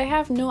video, but I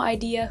have no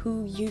idea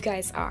who you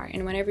guys are.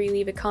 And whenever you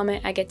leave a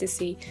comment, I get to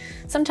see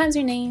sometimes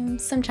your name,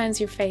 sometimes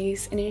your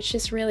face, and it's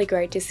just really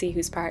great to see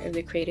who's part of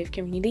the creative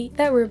community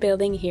that we're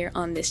building here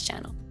on this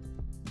channel.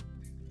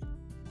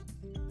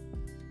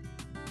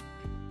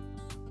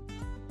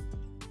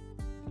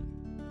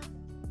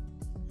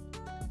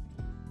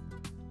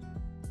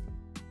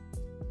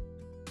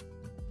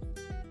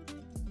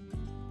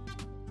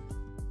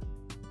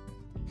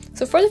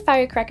 So for the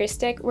firecracker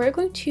stick, we're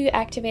going to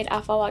activate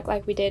alpha lock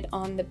like we did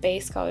on the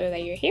base color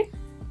layer here.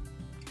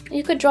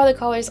 You could draw the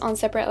colors on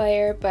separate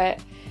layer, but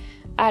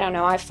I don't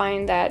know, I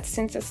find that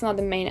since it's not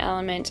the main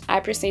element,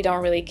 I personally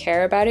don't really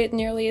care about it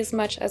nearly as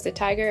much as the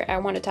tiger. I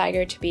want a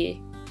tiger to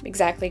be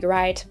exactly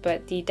right,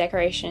 but the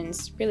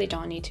decorations really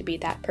don't need to be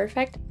that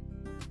perfect.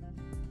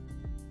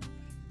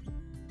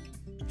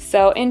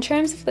 So in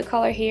terms of the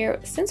color here,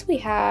 since we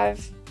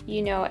have,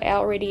 you know,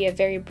 already a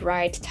very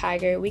bright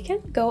tiger, we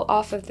can go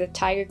off of the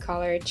tiger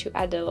color to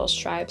add the little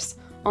stripes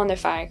on the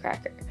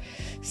firecracker.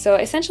 So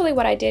essentially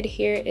what I did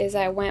here is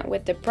I went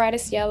with the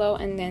brightest yellow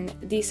and then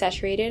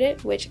desaturated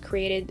it, which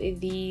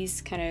created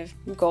these kind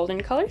of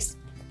golden colors.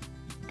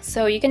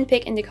 So you can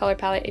pick in the color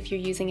palette, if you're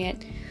using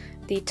it,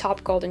 the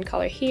top golden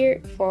color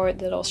here for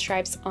the little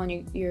stripes on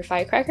your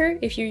firecracker.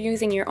 If you're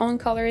using your own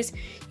colors,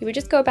 you would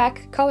just go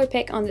back, color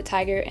pick on the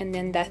tiger, and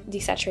then that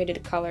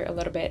desaturated color a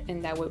little bit,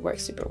 and that would work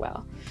super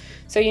well.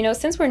 So, you know,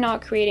 since we're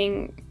not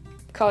creating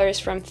colors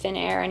from thin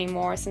air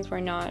anymore, since we're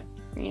not,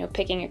 you know,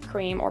 picking a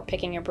cream or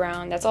picking a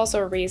brown, that's also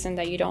a reason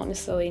that you don't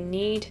necessarily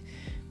need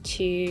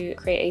to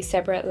create a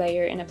separate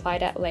layer and apply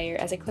that layer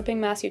as a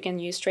clipping mask. You can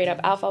use straight up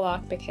alpha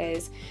lock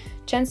because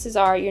chances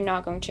are you're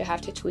not going to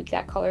have to tweak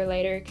that color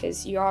later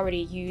because you're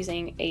already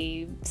using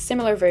a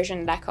similar version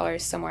of that color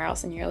somewhere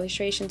else in your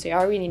illustration, so you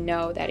already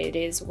know that it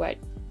is what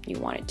you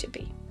want it to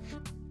be.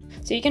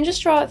 So you can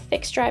just draw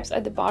thick stripes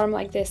at the bottom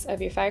like this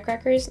of your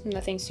firecrackers,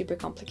 nothing super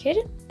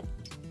complicated.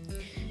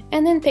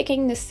 And then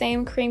picking the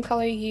same cream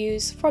color you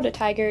use for the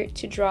tiger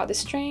to draw the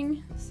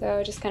string.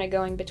 So just kind of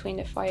going between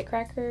the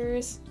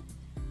firecrackers.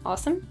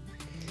 Awesome.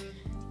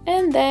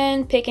 And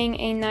then picking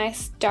a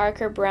nice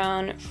darker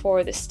brown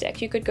for the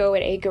stick. You could go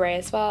with a gray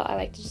as well. I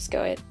like to just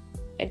go with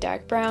a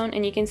dark brown,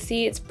 and you can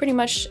see it's pretty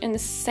much in the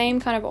same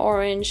kind of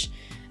orange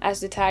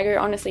as the tiger.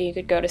 Honestly, you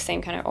could go the same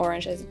kind of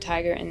orange as the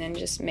tiger and then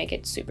just make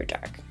it super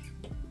dark.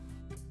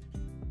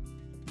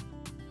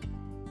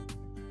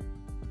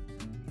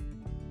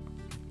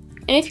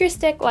 And if your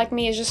stick, like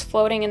me, is just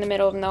floating in the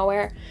middle of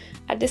nowhere,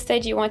 at this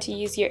stage you want to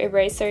use your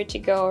eraser to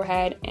go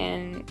ahead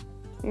and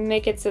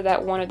make it so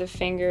that one of the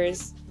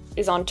fingers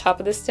is on top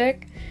of the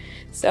stick.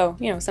 So,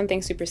 you know,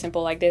 something super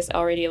simple like this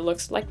already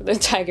looks like the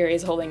tiger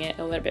is holding it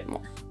a little bit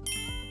more.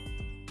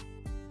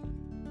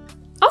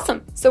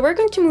 Awesome! So we're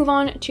going to move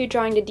on to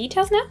drawing the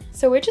details now.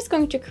 So we're just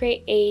going to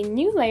create a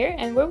new layer,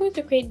 and we're going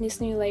to create this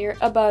new layer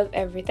above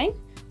everything.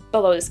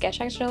 Below the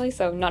sketch actually,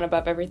 so not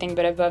above everything,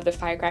 but above the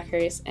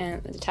firecrackers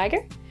and the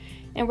tiger.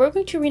 And we're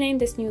going to rename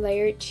this new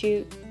layer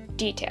to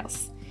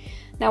details.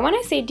 Now when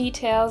I say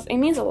details, it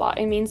means a lot.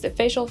 It means the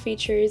facial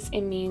features, it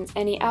means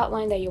any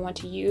outline that you want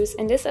to use.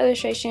 In this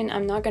illustration,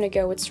 I'm not going to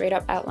go with straight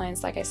up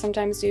outlines like I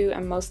sometimes do.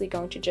 I'm mostly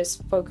going to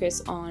just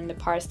focus on the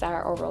parts that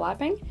are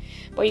overlapping,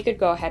 but you could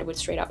go ahead with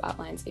straight up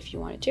outlines if you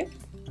wanted to.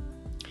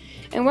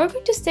 And we're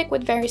going to stick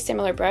with very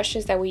similar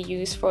brushes that we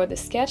use for the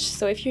sketch.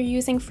 So if you're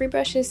using free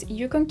brushes,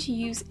 you're going to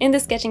use in the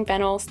sketching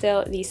panel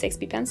still the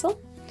 6B pencil.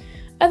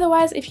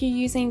 Otherwise, if you're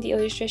using the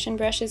illustration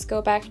brushes,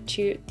 go back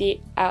to the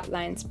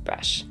outlines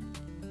brush.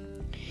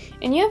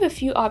 And you have a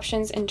few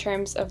options in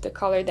terms of the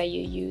color that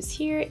you use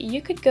here.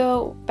 You could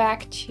go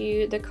back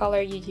to the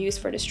color you use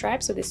for the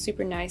stripes, so this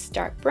super nice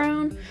dark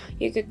brown.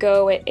 You could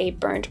go with a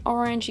burnt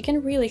orange. You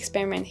can really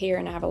experiment here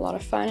and have a lot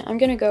of fun. I'm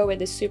gonna go with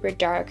the super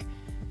dark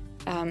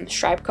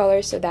stripe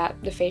color so that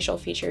the facial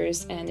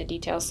features and the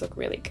details look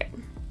really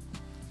good.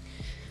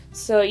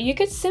 So you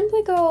could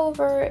simply go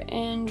over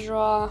and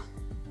draw,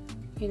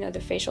 you know,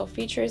 the facial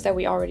features that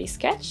we already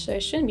sketched, so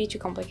it shouldn't be too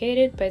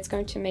complicated, but it's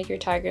going to make your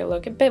tiger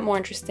look a bit more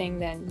interesting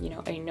than, you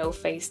know, a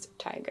no-faced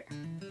tiger.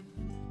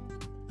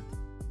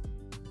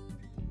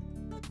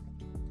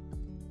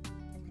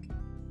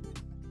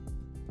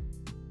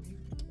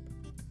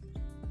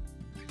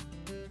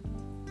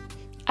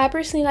 I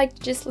personally like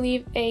to just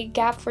leave a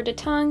gap for the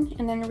tongue,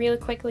 and then really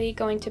quickly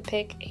going to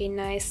pick a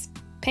nice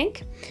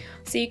pink.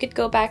 So you could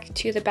go back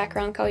to the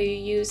background color you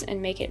use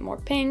and make it more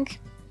pink,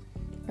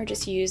 or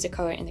just use the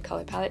color in the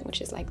color palette, which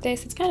is like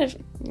this. It's kind of,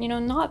 you know,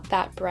 not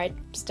that bright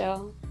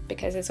still,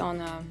 because it's on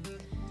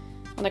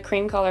the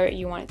cream color,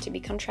 you want it to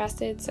be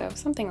contrasted, so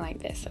something like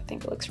this I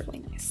think looks really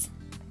nice.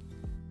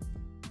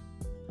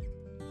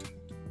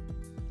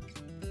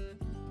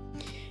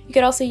 You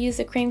could also use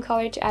the cream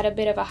color to add a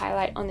bit of a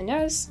highlight on the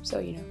nose, so,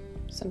 you know,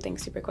 something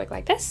super quick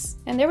like this.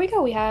 And there we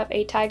go, we have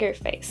a tiger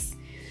face.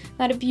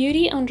 Now the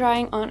beauty on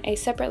drawing on a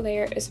separate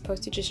layer as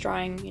opposed to just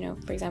drawing, you know,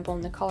 for example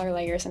in the color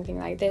layer or something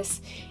like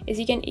this, is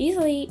you can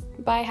easily,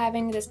 by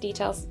having this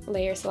details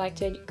layer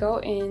selected,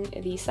 go in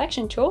the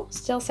selection tool,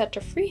 still set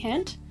to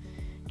freehand,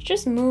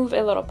 just move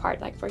a little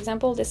part. Like for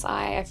example this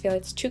eye, I feel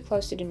it's too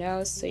close to the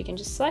nose, so you can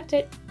just select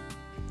it,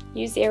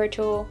 use the arrow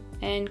tool,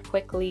 and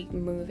quickly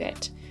move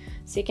it.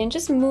 So you can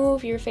just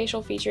move your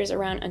facial features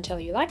around until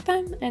you like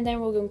them, and then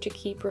we're going to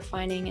keep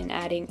refining and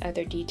adding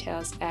other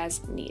details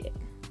as needed.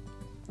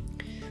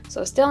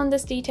 So still in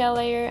this detail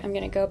layer, I'm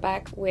going to go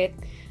back with,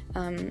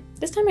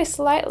 this time a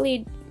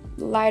slightly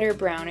lighter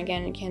brown.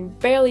 Again, you can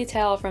barely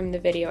tell from the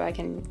video,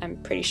 I'm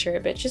pretty sure,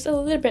 but just a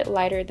little bit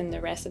lighter than the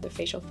rest of the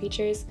facial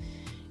features,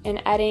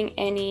 and adding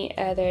any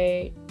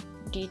other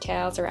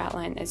details or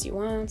outline as you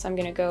want. So I'm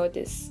going to go with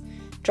this,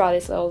 draw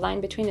this little line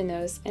between the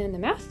nose and the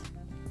mouth,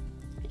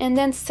 and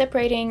then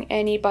separating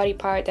any body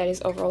part that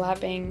is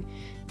overlapping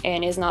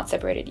and is not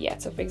separated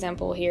yet. So for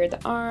example here,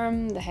 the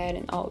arm, the head,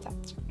 and all of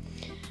that.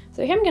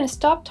 So here I'm going to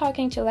stop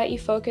talking to let you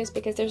focus,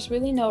 because there's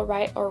really no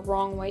right or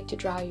wrong way to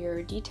draw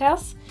your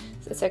details.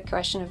 So it's a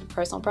question of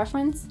personal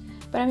preference,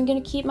 but I'm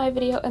going to keep my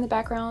video in the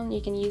background.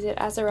 You can use it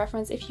as a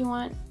reference if you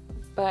want,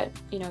 but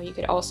you know, you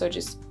could also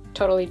just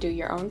totally do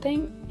your own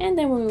thing. And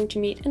then we're going to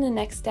meet in the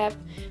next step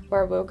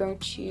where we're going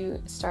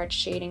to start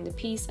shading the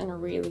piece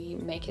and really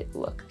make it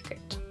look good.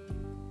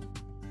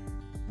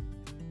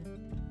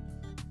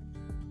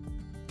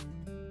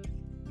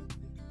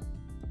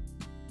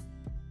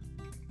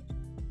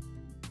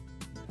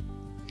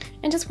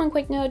 And just one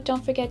quick note,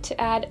 don't forget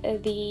to add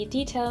the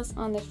details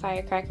on the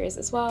firecrackers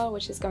as well,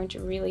 which is going to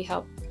really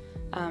help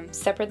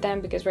separate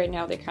them, because right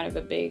now they're kind of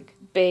a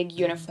big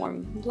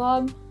uniform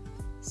blob.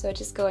 So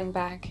just going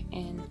back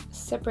and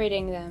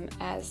separating them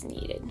as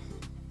needed.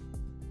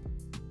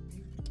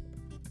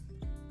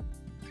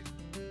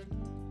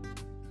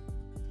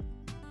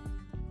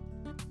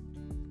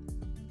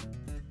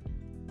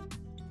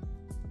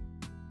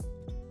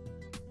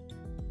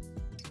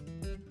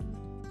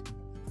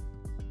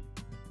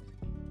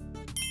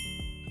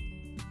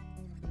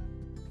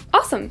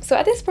 Awesome, so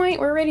at this point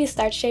we're ready to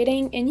start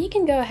shading, and you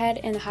can go ahead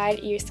and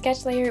hide your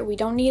sketch layer. We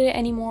don't need it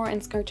anymore, and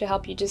it's going to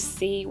help you just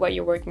see what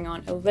you're working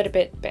on a little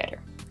bit better.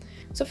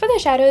 So for the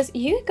shadows,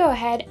 you go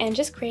ahead and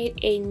just create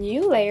a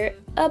new layer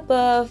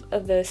above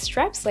the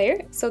stripes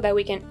layer so that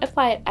we can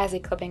apply it as a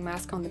clipping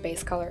mask on the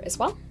base color as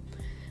well.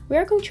 We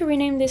are going to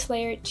rename this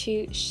layer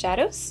to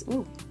shadows.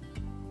 Ooh.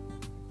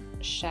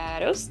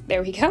 Shadows,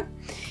 there we go.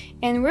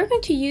 And we're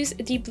going to use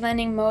the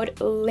blending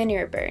mode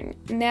Linear Burn.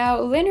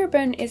 Now, Linear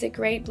Burn is a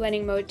great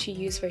blending mode to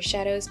use for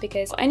shadows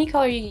because any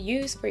color you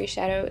use for your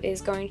shadow is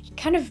going to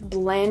kind of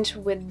blend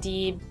with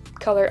the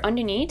color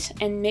underneath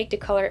and make the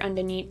color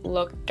underneath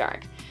look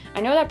dark. I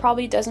know that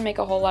probably doesn't make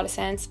a whole lot of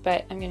sense,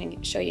 but I'm going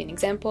to show you an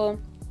example.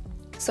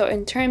 So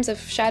in terms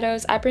of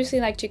shadows, I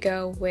personally like to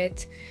go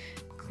with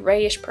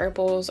grayish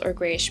purples or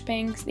grayish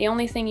pinks. The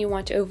only thing you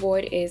want to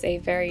avoid is a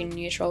very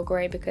neutral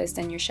gray because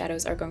then your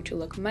shadows are going to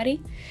look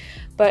muddy.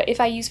 But if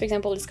I use, for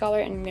example, this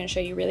color, and I'm going to show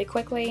you really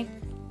quickly,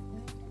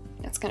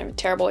 that's kind of a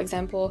terrible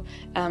example,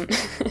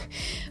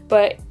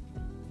 but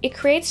it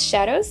creates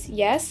shadows,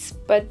 yes,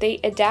 but they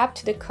adapt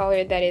to the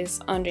color that is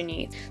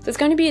underneath. So it's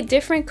going to be a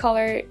different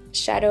color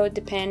shadow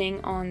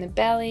depending on the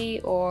belly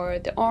or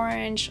the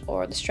orange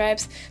or the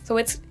stripes. So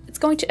it's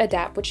going to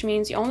adapt, which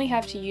means you only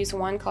have to use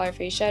one color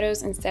for your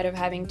shadows instead of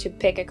having to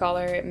pick a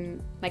color and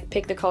like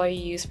pick the color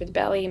you use for the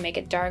belly, make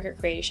it darker,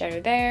 create a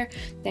shadow there,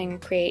 then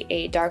create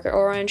a darker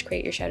orange,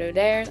 create your shadow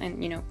there,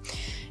 and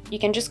you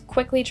can just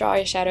quickly draw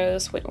your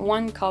shadows with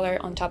one color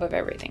on top of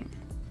everything.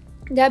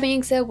 That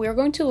being said, we're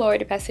going to lower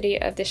the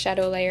opacity of the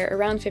shadow layer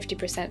around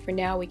 50% for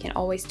now. We can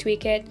always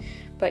tweak it,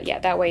 but yeah,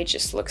 that way it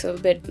just looks a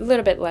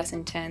little bit less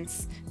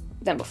intense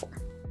than before.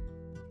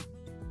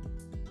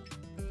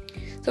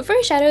 So for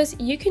your shadows,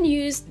 you can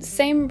use the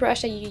same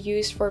brush that you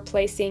used for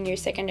placing your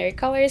secondary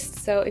colors.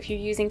 So if you're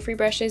using free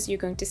brushes, you're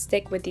going to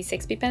stick with the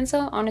 6B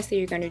pencil. Honestly,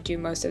 you're going to do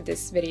most of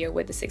this video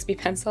with the 6B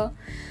pencil.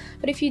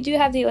 But if you do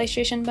have the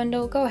illustration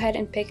bundle, go ahead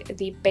and pick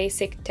the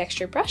basic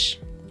texture brush.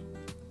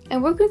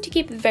 And we're going to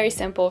keep it very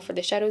simple for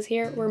the shadows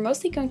here. We're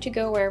mostly going to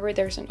go wherever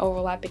there's an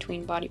overlap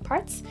between body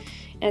parts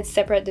and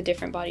separate the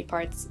different body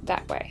parts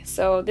that way.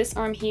 So this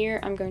arm here,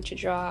 I'm going to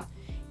draw,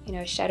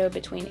 a shadow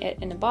between it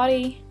and the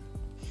body.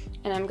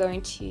 And I'm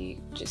going to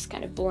just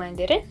kind of blend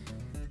it in.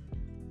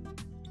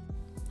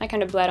 I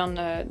kind of bled on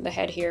the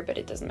head here, but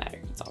it doesn't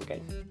matter. It's all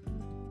good.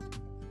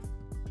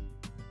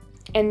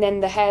 And then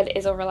the head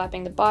is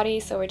overlapping the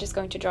body, so we're just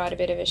going to draw a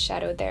bit of a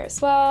shadow there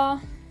as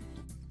well.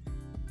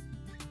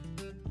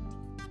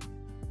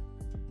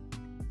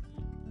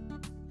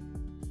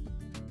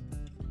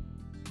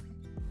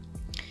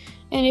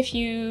 And if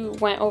you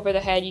went over the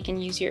head, you can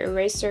use your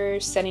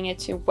eraser, setting it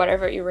to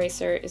whatever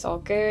eraser is all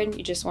good.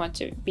 You just want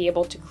to be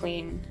able to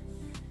clean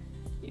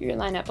your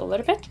line up a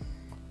little bit.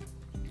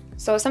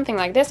 So something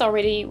like this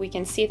already, we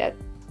can see that,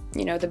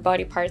 the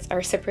body parts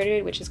are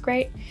separated, which is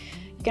great.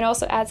 You can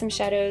also add some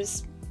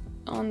shadows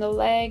on the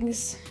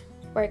legs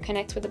where it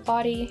connects with the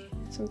body,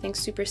 something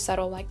super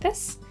subtle like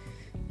this.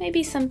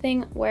 Maybe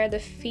something where the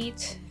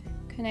feet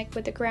connect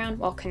with the ground,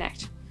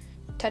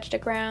 touch the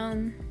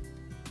ground.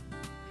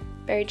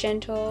 Very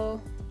gentle,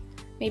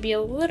 maybe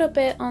a little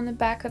bit on the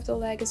back of the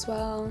leg as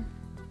well,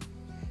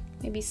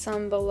 maybe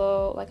some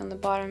below, like on the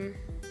bottom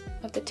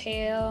of the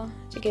tail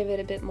to give it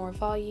a bit more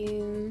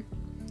volume,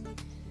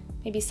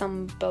 maybe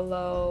some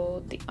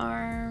below the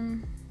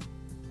arm,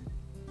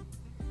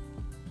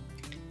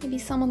 maybe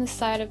some on the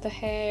side of the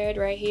head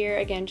right here,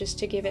 again just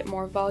to give it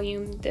more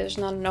volume. There's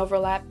not an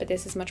overlap, but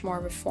this is much more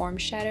of a form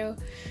shadow,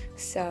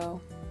 so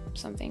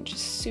something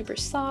just super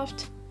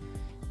soft.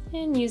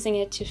 And using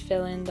it to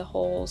fill in the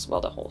holes,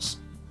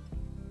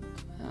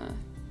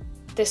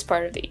 this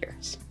part of the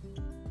ears.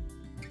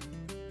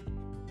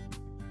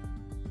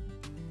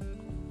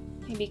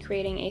 Maybe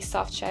creating a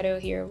soft shadow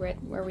here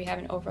where we have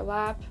an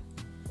overlap,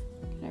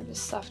 kind of a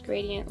soft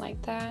gradient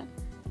like that.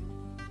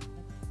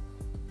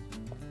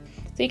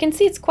 So you can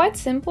see it's quite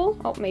simple.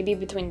 Oh, maybe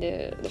between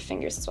the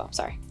fingers as well,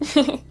 sorry.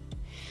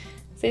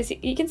 So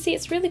you can see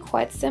it's really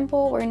quite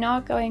simple. We're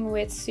not going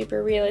with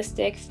super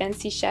realistic,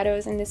 fancy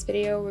shadows in this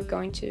video. We're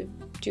going to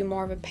do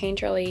more of a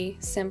painterly,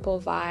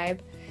 simple vibe.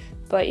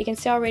 But you can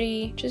see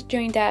already, just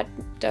doing that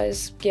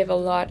does give a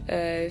lot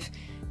of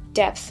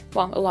depth.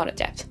 Well, a lot of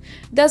depth.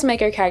 It does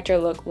make our character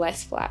look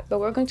less flat, but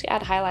we're going to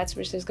add highlights,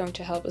 which is going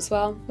to help as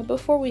well. But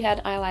before we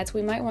add highlights,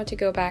 we might want to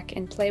go back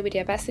and play with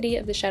the opacity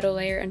of the shadow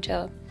layer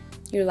until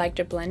you like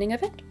the blending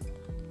of it.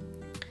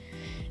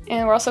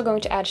 And we're also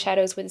going to add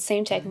shadows with the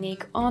same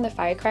technique on the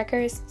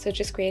firecrackers. So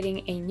just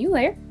creating a new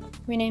layer,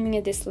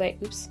 renaming this layer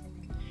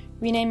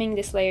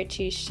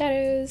to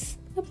shadows,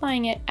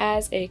 applying it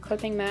as a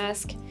clipping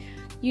mask,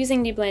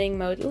 using the blending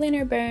mode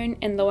Linear Burn,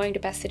 and lowering the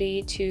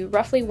opacity to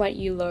roughly what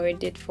you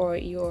lowered it for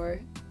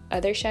your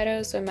other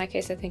shadows. So in my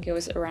case, I think it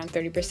was around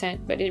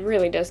 30%, but it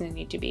really doesn't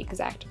need to be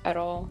exact at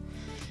all.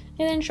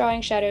 And then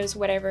drawing shadows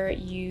wherever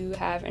you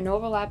have an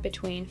overlap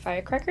between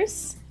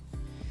firecrackers,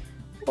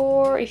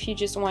 or if you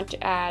just want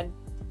to add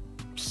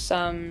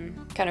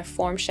some kind of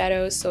form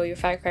shadows so your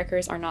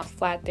firecrackers are not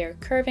flat, they're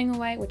curving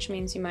away, which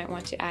means you might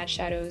want to add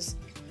shadows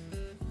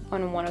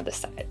on one of the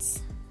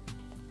sides.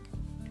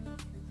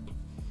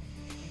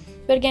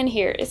 But again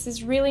here, this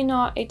is really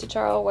not a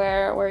tutorial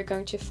where we're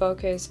going to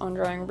focus on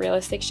drawing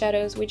realistic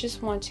shadows. We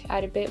just want to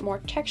add a bit more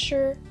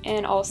texture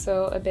and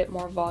also a bit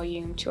more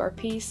volume to our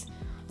piece.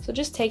 So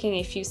just taking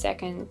a few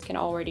seconds can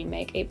already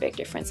make a big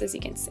difference, as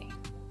you can see.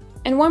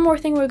 And one more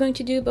thing we're going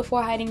to do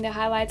before hiding the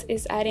highlights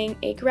is adding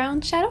a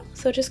ground shadow.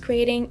 So just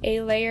creating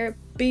a layer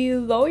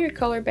below your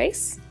color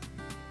base.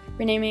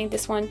 Renaming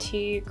this one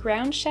to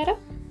ground shadow.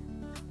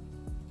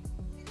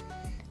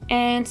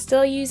 And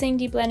still using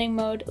the blending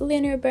mode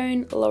Lunar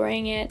burn,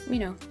 lowering it,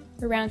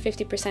 around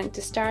 50%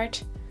 to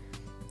start.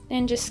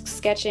 And just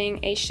sketching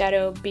a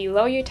shadow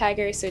below your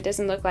tiger so it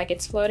doesn't look like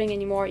it's floating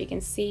anymore. You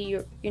can see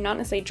you're not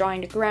necessarily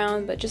drawing the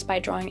ground, but just by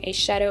drawing a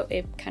shadow,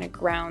 it kind of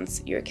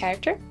grounds your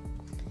character.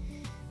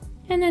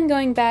 And then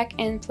going back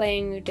and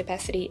playing with the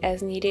opacity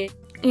as needed.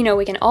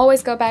 We can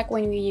always go back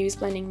when we use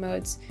blending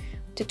modes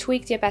to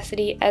tweak the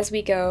opacity as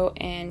we go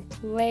and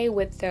play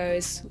with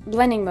those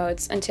blending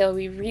modes until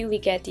we really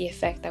get the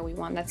effect that we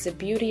want. That's the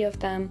beauty of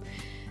them.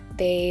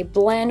 They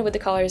blend with the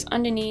colors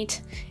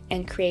underneath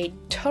and create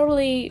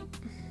totally...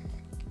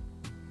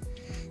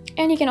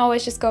 And you can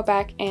always just go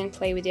back and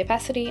play with the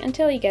opacity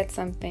until you get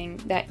something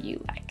that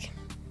you like.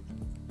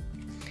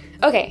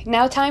 Okay,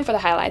 now time for the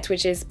highlights,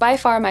 which is by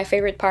far my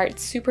favorite part.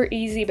 It's super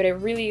easy, but it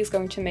really is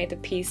going to make the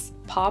piece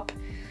pop.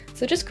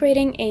 So just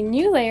creating a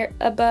new layer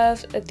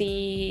above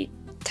the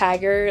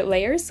tiger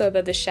layers, so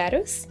above the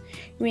shadows.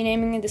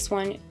 Renaming this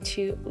one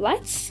to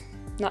lights,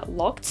 not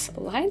locked,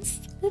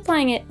 lights.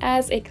 Applying it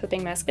as a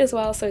clipping mask as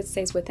well, so it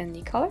stays within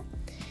the color.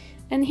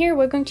 And here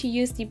we're going to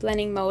use the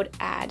blending mode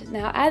add.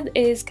 Now add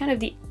is kind of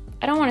the,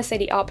 I don't want to say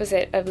the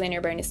opposite of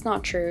linear burn, it's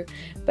not true,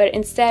 but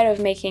instead of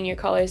making your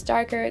colors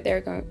darker,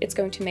 it's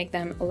going to make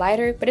them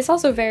lighter, but it's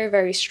also very,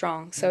 very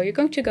strong. So you're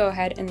going to go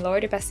ahead and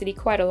lower the opacity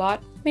quite a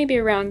lot, maybe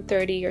around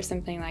 30 or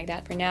something like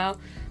that for now,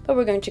 but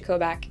we're going to go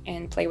back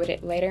and play with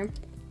it later.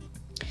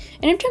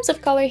 And in terms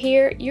of color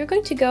here, you're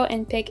going to go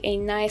and pick a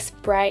nice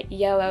bright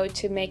yellow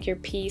to make your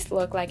piece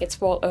look like it's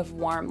full of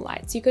warm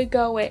lights. You could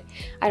go with,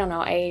 I don't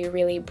know, a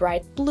really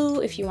bright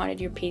blue if you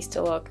wanted your piece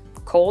to look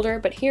colder,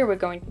 but here we're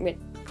going with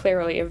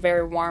clearly a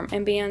very warm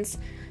ambience.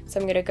 So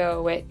I'm gonna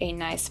go with a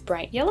nice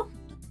bright yellow.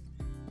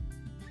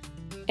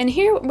 And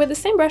here with the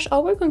same brush,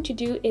 all we're going to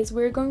do is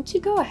we're going to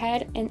go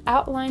ahead and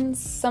outline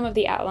some of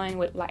the outline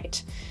with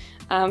light.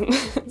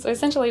 So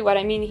essentially what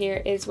I mean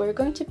here is we're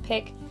going to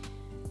pick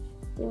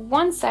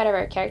one side of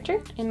our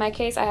character. In my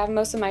case, I have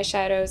most of my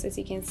shadows, as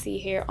you can see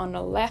here, on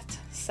the left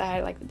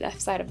side, like the left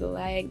side of the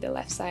leg, the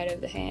left side of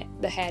the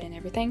head and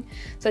everything.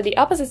 So the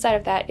opposite side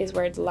of that is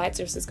where the light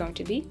source is going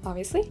to be,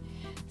 obviously.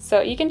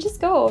 So you can just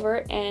go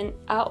over and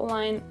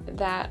outline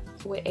that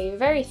with a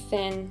very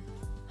thin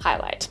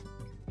highlight.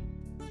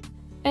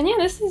 And yeah,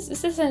 this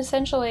is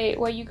essentially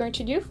what you're going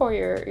to do for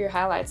your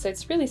highlights. So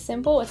it's really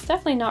simple. It's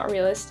definitely not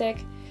realistic,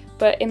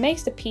 but it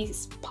makes the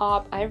piece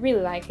pop. I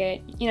really like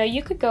it.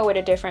 You could go with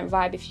a different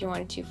vibe if you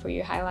wanted to for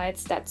your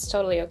highlights. That's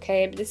totally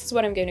okay, but this is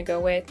what I'm going to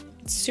go with.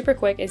 It's super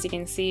quick, as you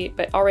can see,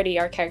 but already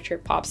our character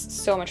pops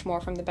so much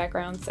more from the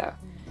background, so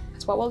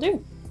that's what we'll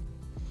do.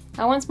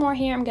 Now once more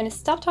here, I'm going to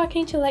stop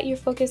talking to let you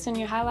focus on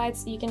your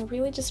highlights. You can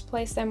really just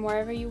place them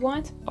wherever you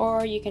want,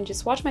 or you can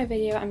just watch my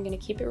video. I'm going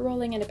to keep it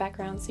rolling in the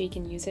background so you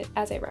can use it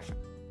as a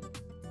reference.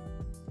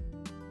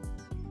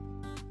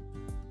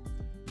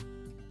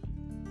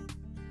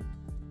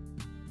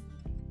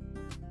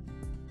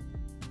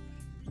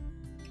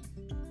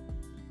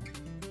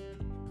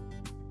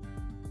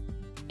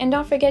 And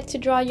don't forget to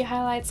draw your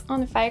highlights on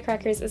the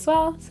firecrackers as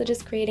well, so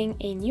just creating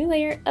a new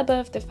layer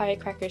above the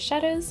firecracker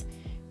shadows,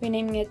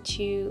 renaming it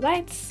to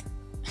lights.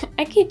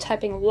 I keep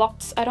typing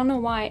lots, I don't know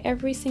why,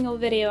 every single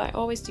video I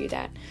always do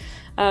that.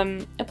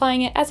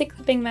 Applying it as a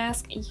clipping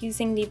mask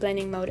using the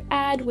blending mode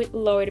add with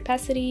lowered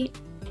opacity,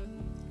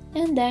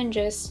 and then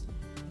just,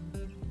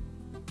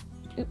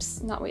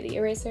 oops, not with the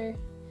eraser,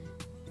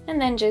 and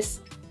then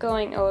just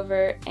going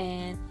over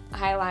and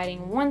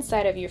highlighting one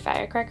side of your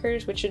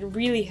firecrackers, which should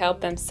really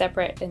help them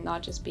separate and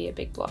not just be a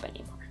big blob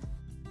anymore.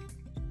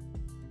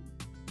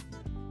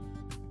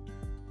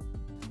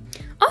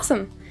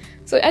 Awesome!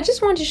 So I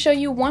just want to show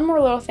you one more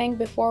little thing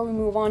before we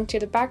move on to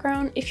the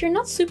background. If you're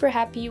not super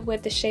happy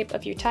with the shape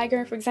of your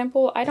tiger, for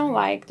example, I don't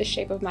like the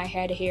shape of my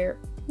head here,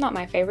 not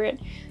my favorite,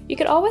 you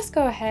could always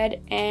go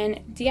ahead and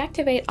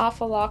deactivate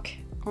alpha lock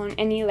on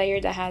any layer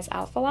that has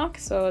alpha lock,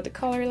 so the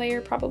color layer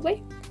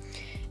probably.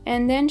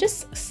 And then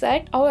just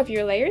select all of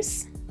your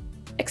layers,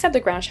 except the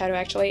ground shadow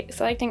actually,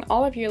 selecting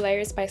all of your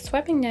layers by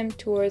swiping them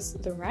towards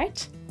the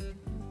right.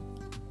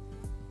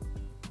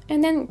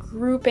 And then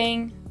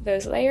grouping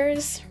those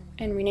layers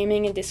and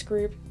renaming this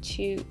group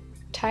to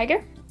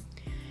Tiger.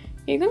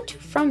 You're going to,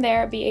 from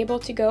there, be able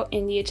to go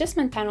in the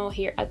adjustment panel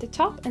here at the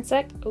top and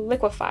select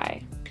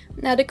Liquify.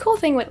 Now the cool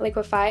thing with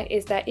Liquify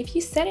is that if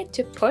you set it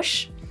to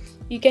push,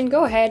 you can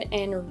go ahead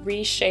and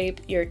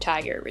reshape your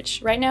tiger,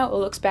 which right now it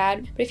looks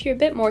bad, but if you're a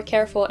bit more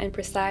careful and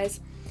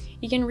precise,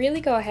 you can really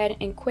go ahead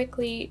and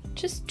quickly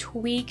just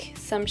tweak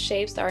some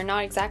shapes that are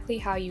not exactly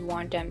how you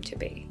want them to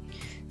be.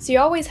 So you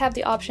always have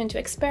the option to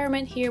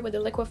experiment here with the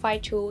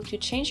Liquify tool to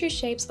change your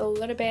shapes a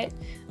little bit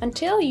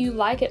until you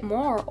like it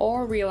more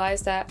or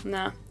realize that,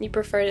 nah, you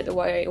preferred it the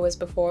way it was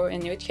before, in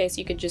which case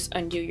you could just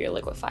undo your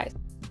Liquify.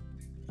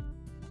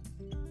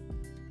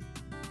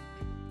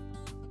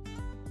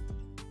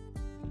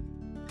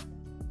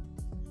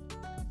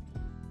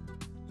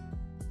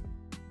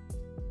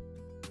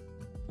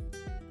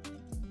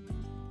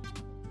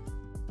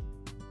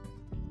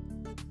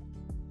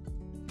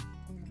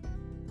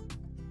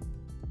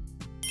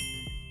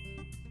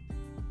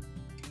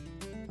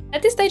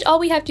 At this stage, all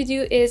we have to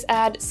do is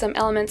add some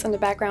elements on the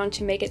background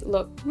to make it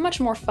look much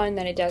more fun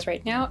than it does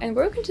right now, and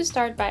we're going to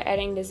start by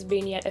adding this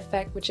vignette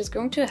effect, which is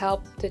going to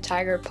help the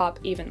tiger pop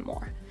even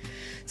more.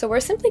 So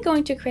we're simply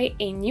going to create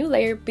a new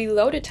layer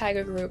below the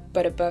tiger group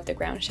but above the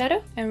ground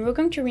shadow, and we're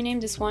going to rename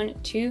this one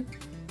to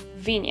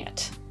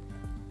Vignette.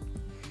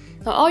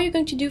 Now all you're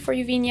going to do for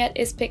your vignette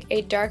is pick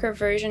a darker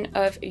version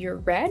of your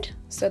red,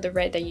 so the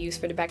red that you use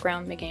for the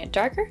background, making it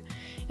darker.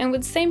 And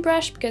with the same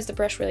brush, because the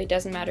brush really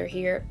doesn't matter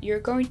here,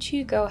 you're going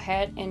to go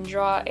ahead and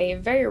draw a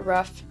very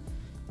rough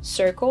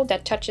circle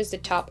that touches the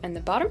top and the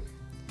bottom.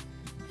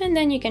 And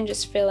then you can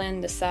just fill in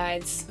the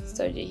sides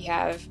so that you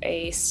have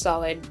a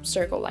solid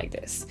circle like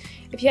this.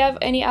 If you have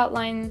any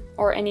outline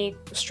or any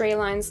stray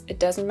lines, it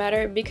doesn't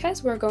matter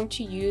because we're going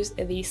to use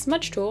the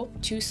smudge tool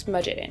to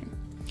smudge it in.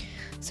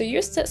 So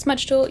your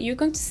smudge tool, you're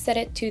going to set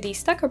it to the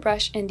stucco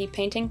brush in the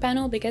painting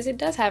panel because it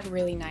does have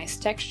really nice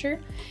texture,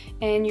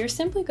 and you're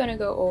simply going to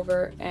go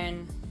over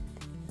and,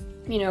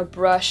 you know,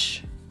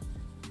 brush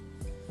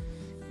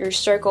your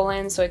circle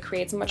in so it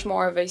creates much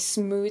more of a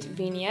smooth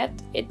vignette.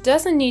 It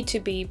doesn't need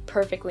to be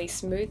perfectly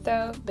smooth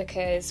though,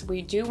 because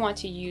we do want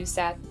to use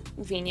that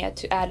vignette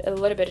to add a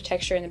little bit of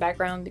texture in the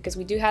background, because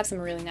we do have some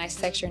really nice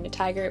texture in the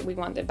tiger. We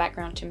want the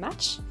background to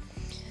match.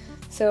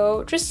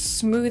 So just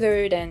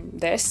smoother than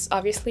this,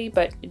 obviously,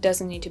 but it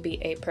doesn't need to be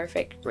a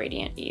perfect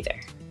gradient either.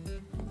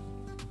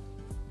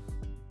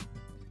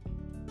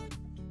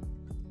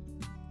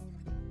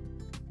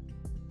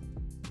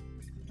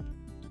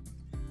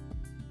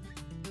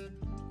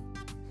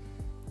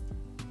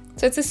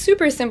 So it's a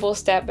super simple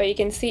step, but you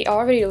can see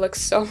already it looks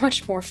so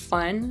much more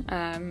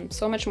fun,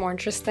 so much more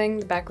interesting,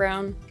 the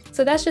background.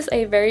 So that's just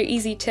a very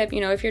easy tip.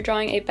 You know, if you're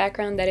drawing a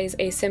background that is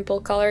a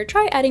simple color,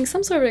 try adding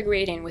some sort of a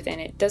gradient within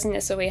it. It doesn't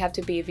necessarily have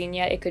to be a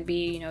vignette. It could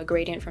be, you know, a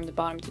gradient from the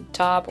bottom to the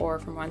top or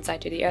from one side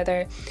to the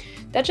other.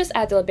 That just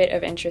adds a little bit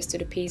of interest to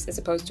the piece as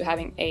opposed to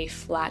having a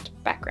flat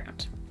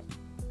background.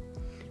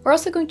 We're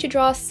also going to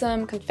draw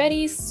some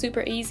confetti,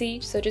 super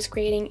easy, so just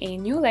creating a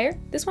new layer.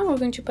 This one we're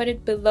going to put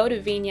it below the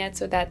vignette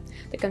so that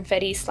the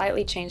confetti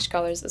slightly change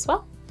colors as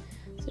well.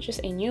 So just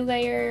a new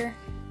layer,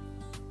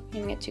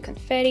 naming it to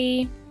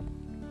confetti,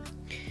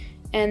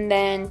 and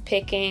then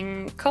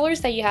picking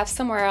colors that you have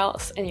somewhere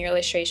else in your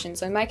illustration.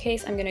 So in my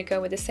case, I'm going to go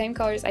with the same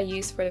colors I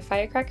used for the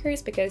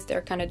firecrackers because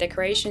they're kind of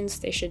decorations.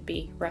 They should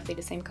be roughly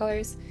the same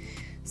colors.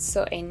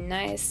 So a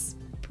nice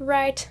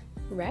bright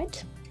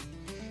red.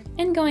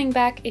 And going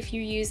back, if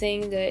you're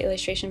using the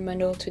illustration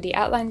bundle, to the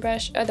outline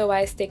brush,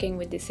 otherwise sticking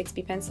with the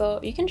 6B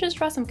pencil, you can just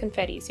draw some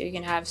confetti. So you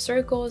can have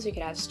circles, you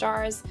can have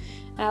stars.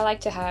 And I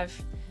like to have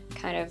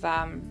kind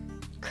of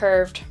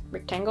curved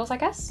rectangles, I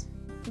guess.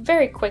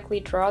 Very quickly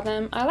draw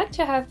them. I like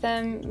to have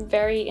them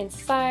vary in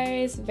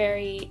size,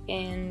 vary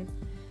in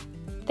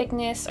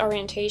thickness,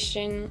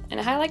 orientation, and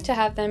I like to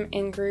have them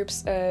in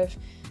groups of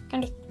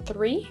kind of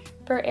 3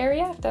 per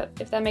area,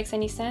 if that makes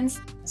any sense.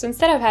 So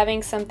instead of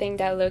having something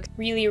that looks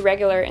really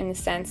regular in the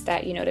sense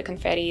that, you know, the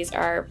confettis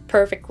are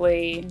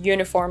perfectly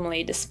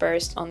uniformly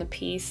dispersed on the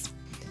piece,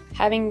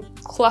 having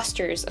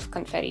clusters of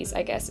confettis,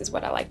 I guess, is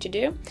what I like to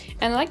do.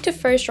 And I like to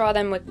first draw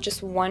them with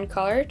just one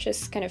color,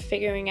 just kind of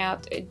figuring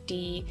out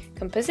the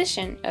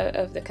composition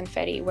of the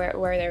confetti,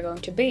 where they're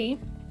going to be.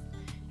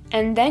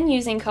 And then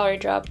using color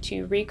drop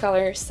to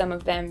recolor some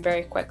of them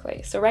very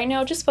quickly. So right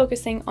now, just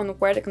focusing on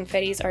where the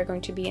confettis are going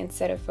to be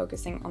instead of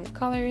focusing on the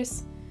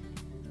colors.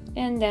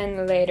 And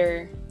then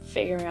later,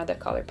 figuring out the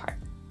color part.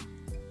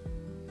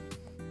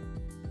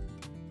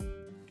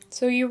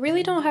 So you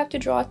really don't have to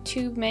draw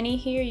too many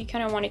here. You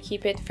kind of want to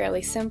keep it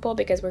fairly simple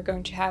because we're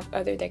going to have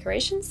other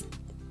decorations.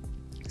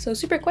 So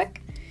super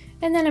quick.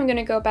 And then I'm going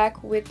to go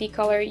back with the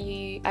color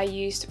I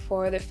used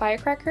for the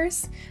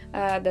firecrackers,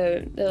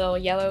 the little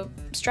yellow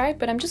stripe,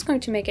 but I'm just going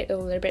to make it a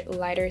little bit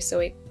lighter so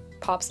it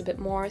pops a bit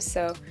more.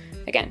 So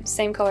again,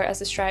 same color as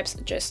the stripes,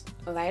 just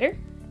lighter.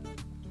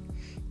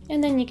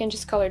 And then you can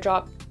just color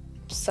drop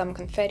some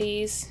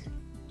confettis.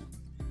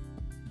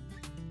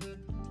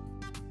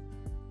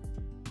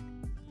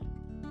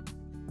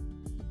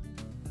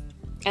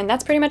 And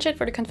that's pretty much it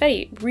for the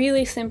confetti.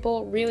 Really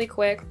simple, really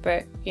quick,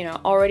 but you know,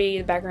 already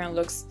the background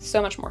looks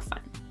so much more fun.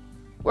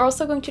 We're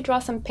also going to draw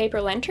some paper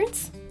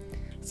lanterns.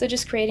 So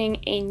just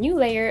creating a new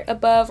layer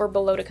above or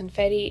below the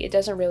confetti. It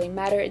doesn't really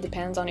matter. It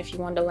depends on if you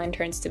want the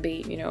lanterns to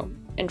be, you know,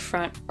 in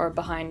front or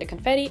behind the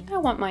confetti. I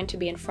want mine to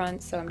be in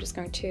front, so I'm just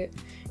going to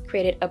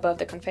create it above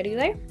the confetti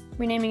layer,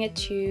 renaming it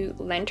to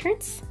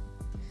lanterns.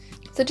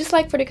 So So just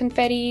like for the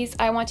confettis,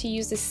 I want to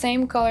use the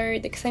same color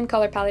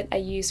palette I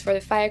used for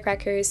the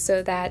firecrackers,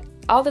 so that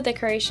all the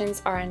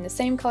decorations are in the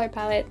same color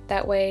palette.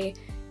 That way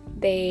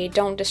they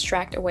don't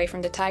distract away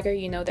from the tiger.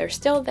 You know, they're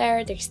still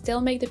there, they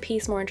still make the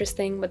piece more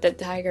interesting, but the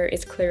tiger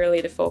is clearly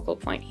the focal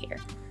point here.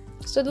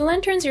 So the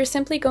lanterns, you're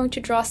simply going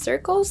to draw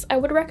circles. I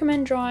would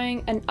recommend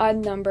drawing an odd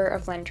number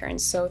of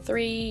lanterns, so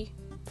 3,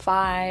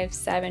 5,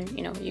 7,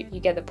 you know, you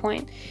get the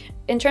point.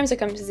 In terms of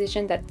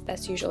composition,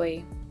 that's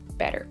usually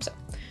better. So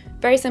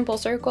very simple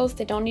circles,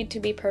 they don't need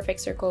to be perfect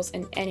circles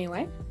in any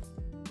way.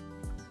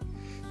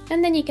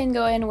 And then you can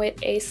go in with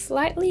a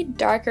slightly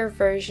darker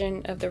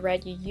version of the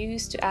red you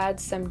used to add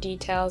some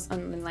details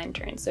on the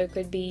lantern. So it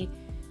could be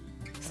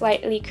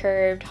slightly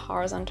curved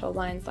horizontal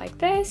lines like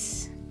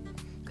this,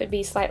 could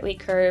be slightly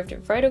curved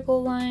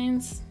vertical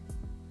lines,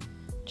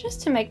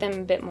 just to make them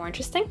a bit more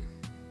interesting.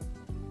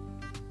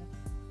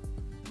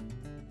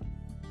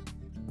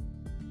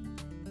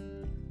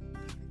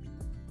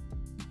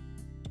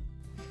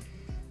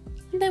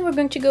 And then we're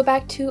going to go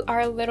back to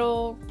our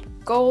little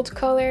gold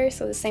color,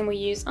 so the same we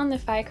used on the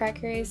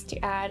firecrackers, to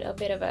add a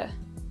bit of a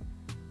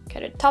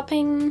kind of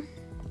topping,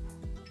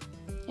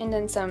 and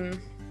then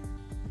some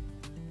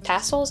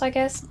tassels, I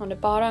guess, on the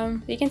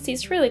bottom. You can see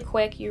it's really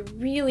quick. You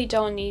really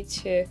don't need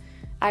to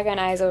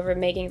agonize over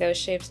making those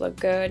shapes look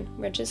good.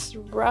 We're just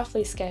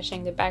roughly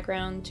sketching the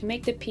background to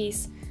make the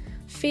piece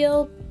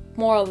feel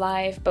more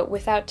alive, but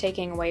without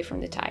taking away from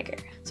the tiger.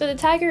 So the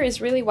tiger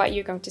is really what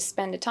you're going to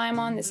spend the time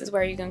on. This is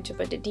where you're going to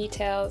put the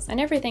details, and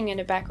everything in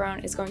the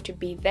background is going to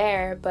be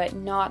there, but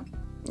not,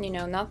 you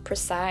know, not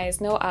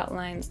precise, no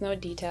outlines, no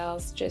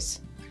details,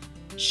 just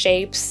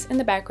shapes in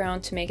the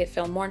background to make it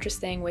feel more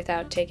interesting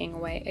without taking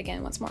away,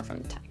 again, once more,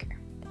 from the tiger.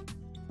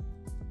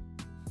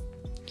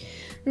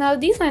 Now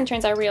these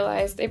lanterns, I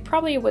realized they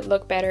probably would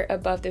look better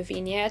above the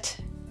vignette.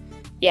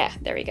 Yeah,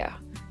 there we go.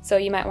 So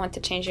you might want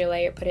to change your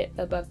layer, put it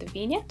above the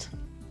vignette.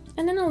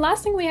 And then the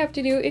last thing we have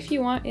to do, if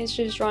you want, is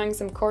just drawing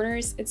some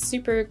corners. It's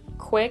super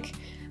quick,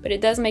 but it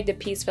does make the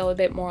piece feel a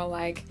bit more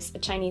like a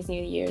Chinese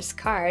New Year's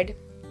card.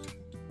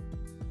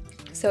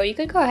 So you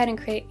could go ahead and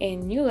create a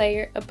new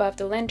layer above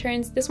the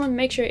lanterns. This one,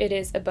 make sure it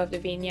is above the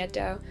vignette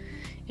though,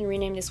 and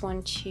rename this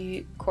one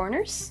to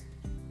corners.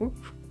 Ooh,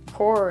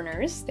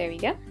 corners, there we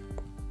go.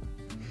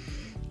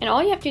 And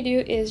all you have to do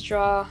is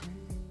draw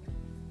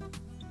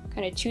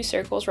kind of 2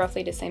 circles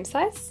roughly the same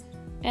size,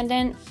 and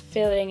then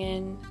filling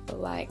in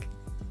like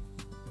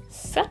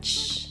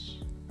such.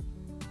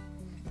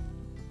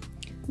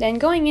 Then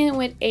going in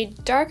with a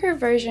darker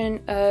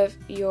version of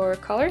your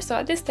color, so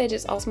at this stage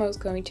it's almost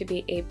going to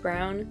be a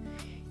brown.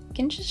 You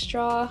can just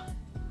draw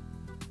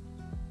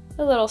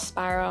a little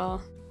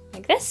spiral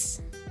like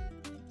this.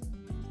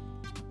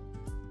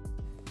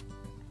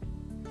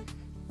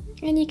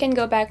 And you can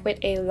go back with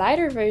a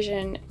lighter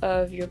version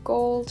of your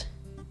gold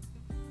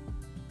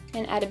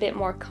and add a bit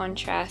more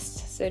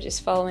contrast. So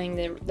just following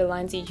the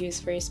lines you use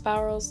for your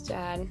spirals to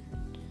add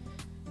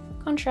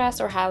contrast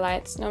or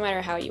highlights, no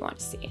matter how you want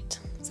to see it.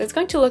 So it's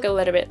going to look a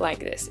little bit like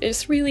this.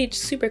 It's really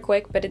super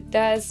quick, but it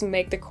does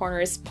make the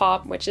corners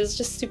pop, which is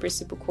just super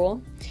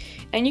cool.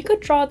 And you could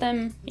draw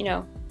them, you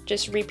know,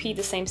 just repeat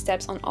the same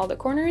steps on all the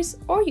corners,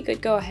 or you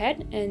could go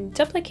ahead and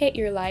duplicate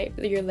your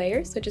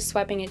layer, so just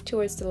swiping it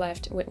towards the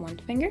left with one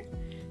finger,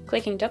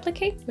 clicking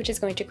duplicate, which is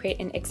going to create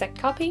an exact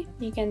copy.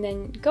 You can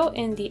then go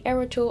in the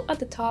arrow tool at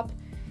the top,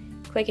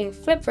 clicking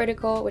flip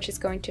vertical, which is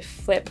going to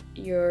flip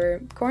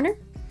your corner,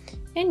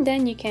 and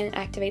then you can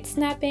activate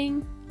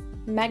snapping,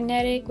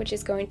 magnetic, which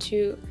is going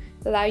to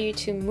allow you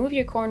to move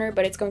your corner,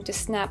 but it's going to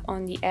snap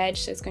on the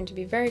edge, so it's going to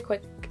be very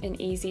quick and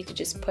easy to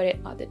just put it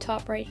at the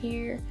top right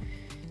here.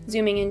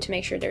 Zooming in to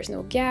make sure there's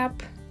no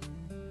gap.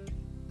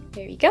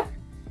 There you go.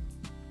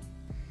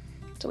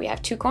 So we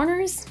have 2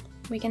 corners.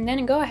 We can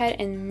then go ahead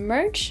and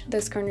merge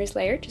those corners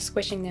layer, just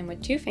squishing them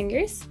with 2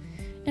 fingers,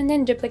 and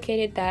then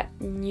duplicated that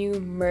new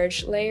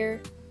merge layer,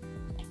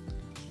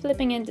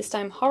 flipping it this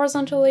time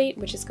horizontally,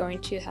 which is going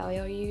to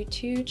allow you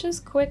to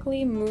just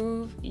quickly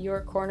move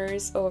your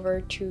corners over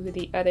to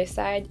the other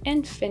side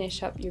and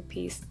finish up your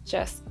piece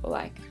just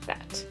like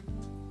that.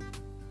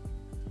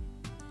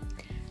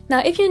 Now,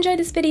 if you enjoyed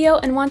this video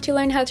and want to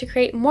learn how to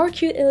create more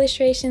cute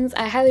illustrations,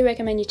 I highly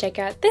recommend you check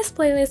out this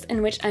playlist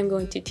in which I'm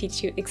going to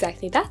teach you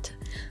exactly that.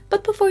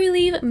 But before you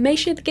leave, make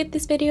sure to give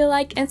this video a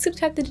like and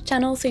subscribe to the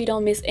channel so you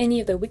don't miss any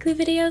of the weekly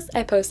videos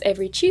I post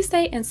every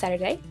Tuesday and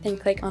Saturday. Then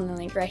click on the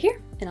link right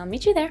here and I'll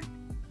meet you there.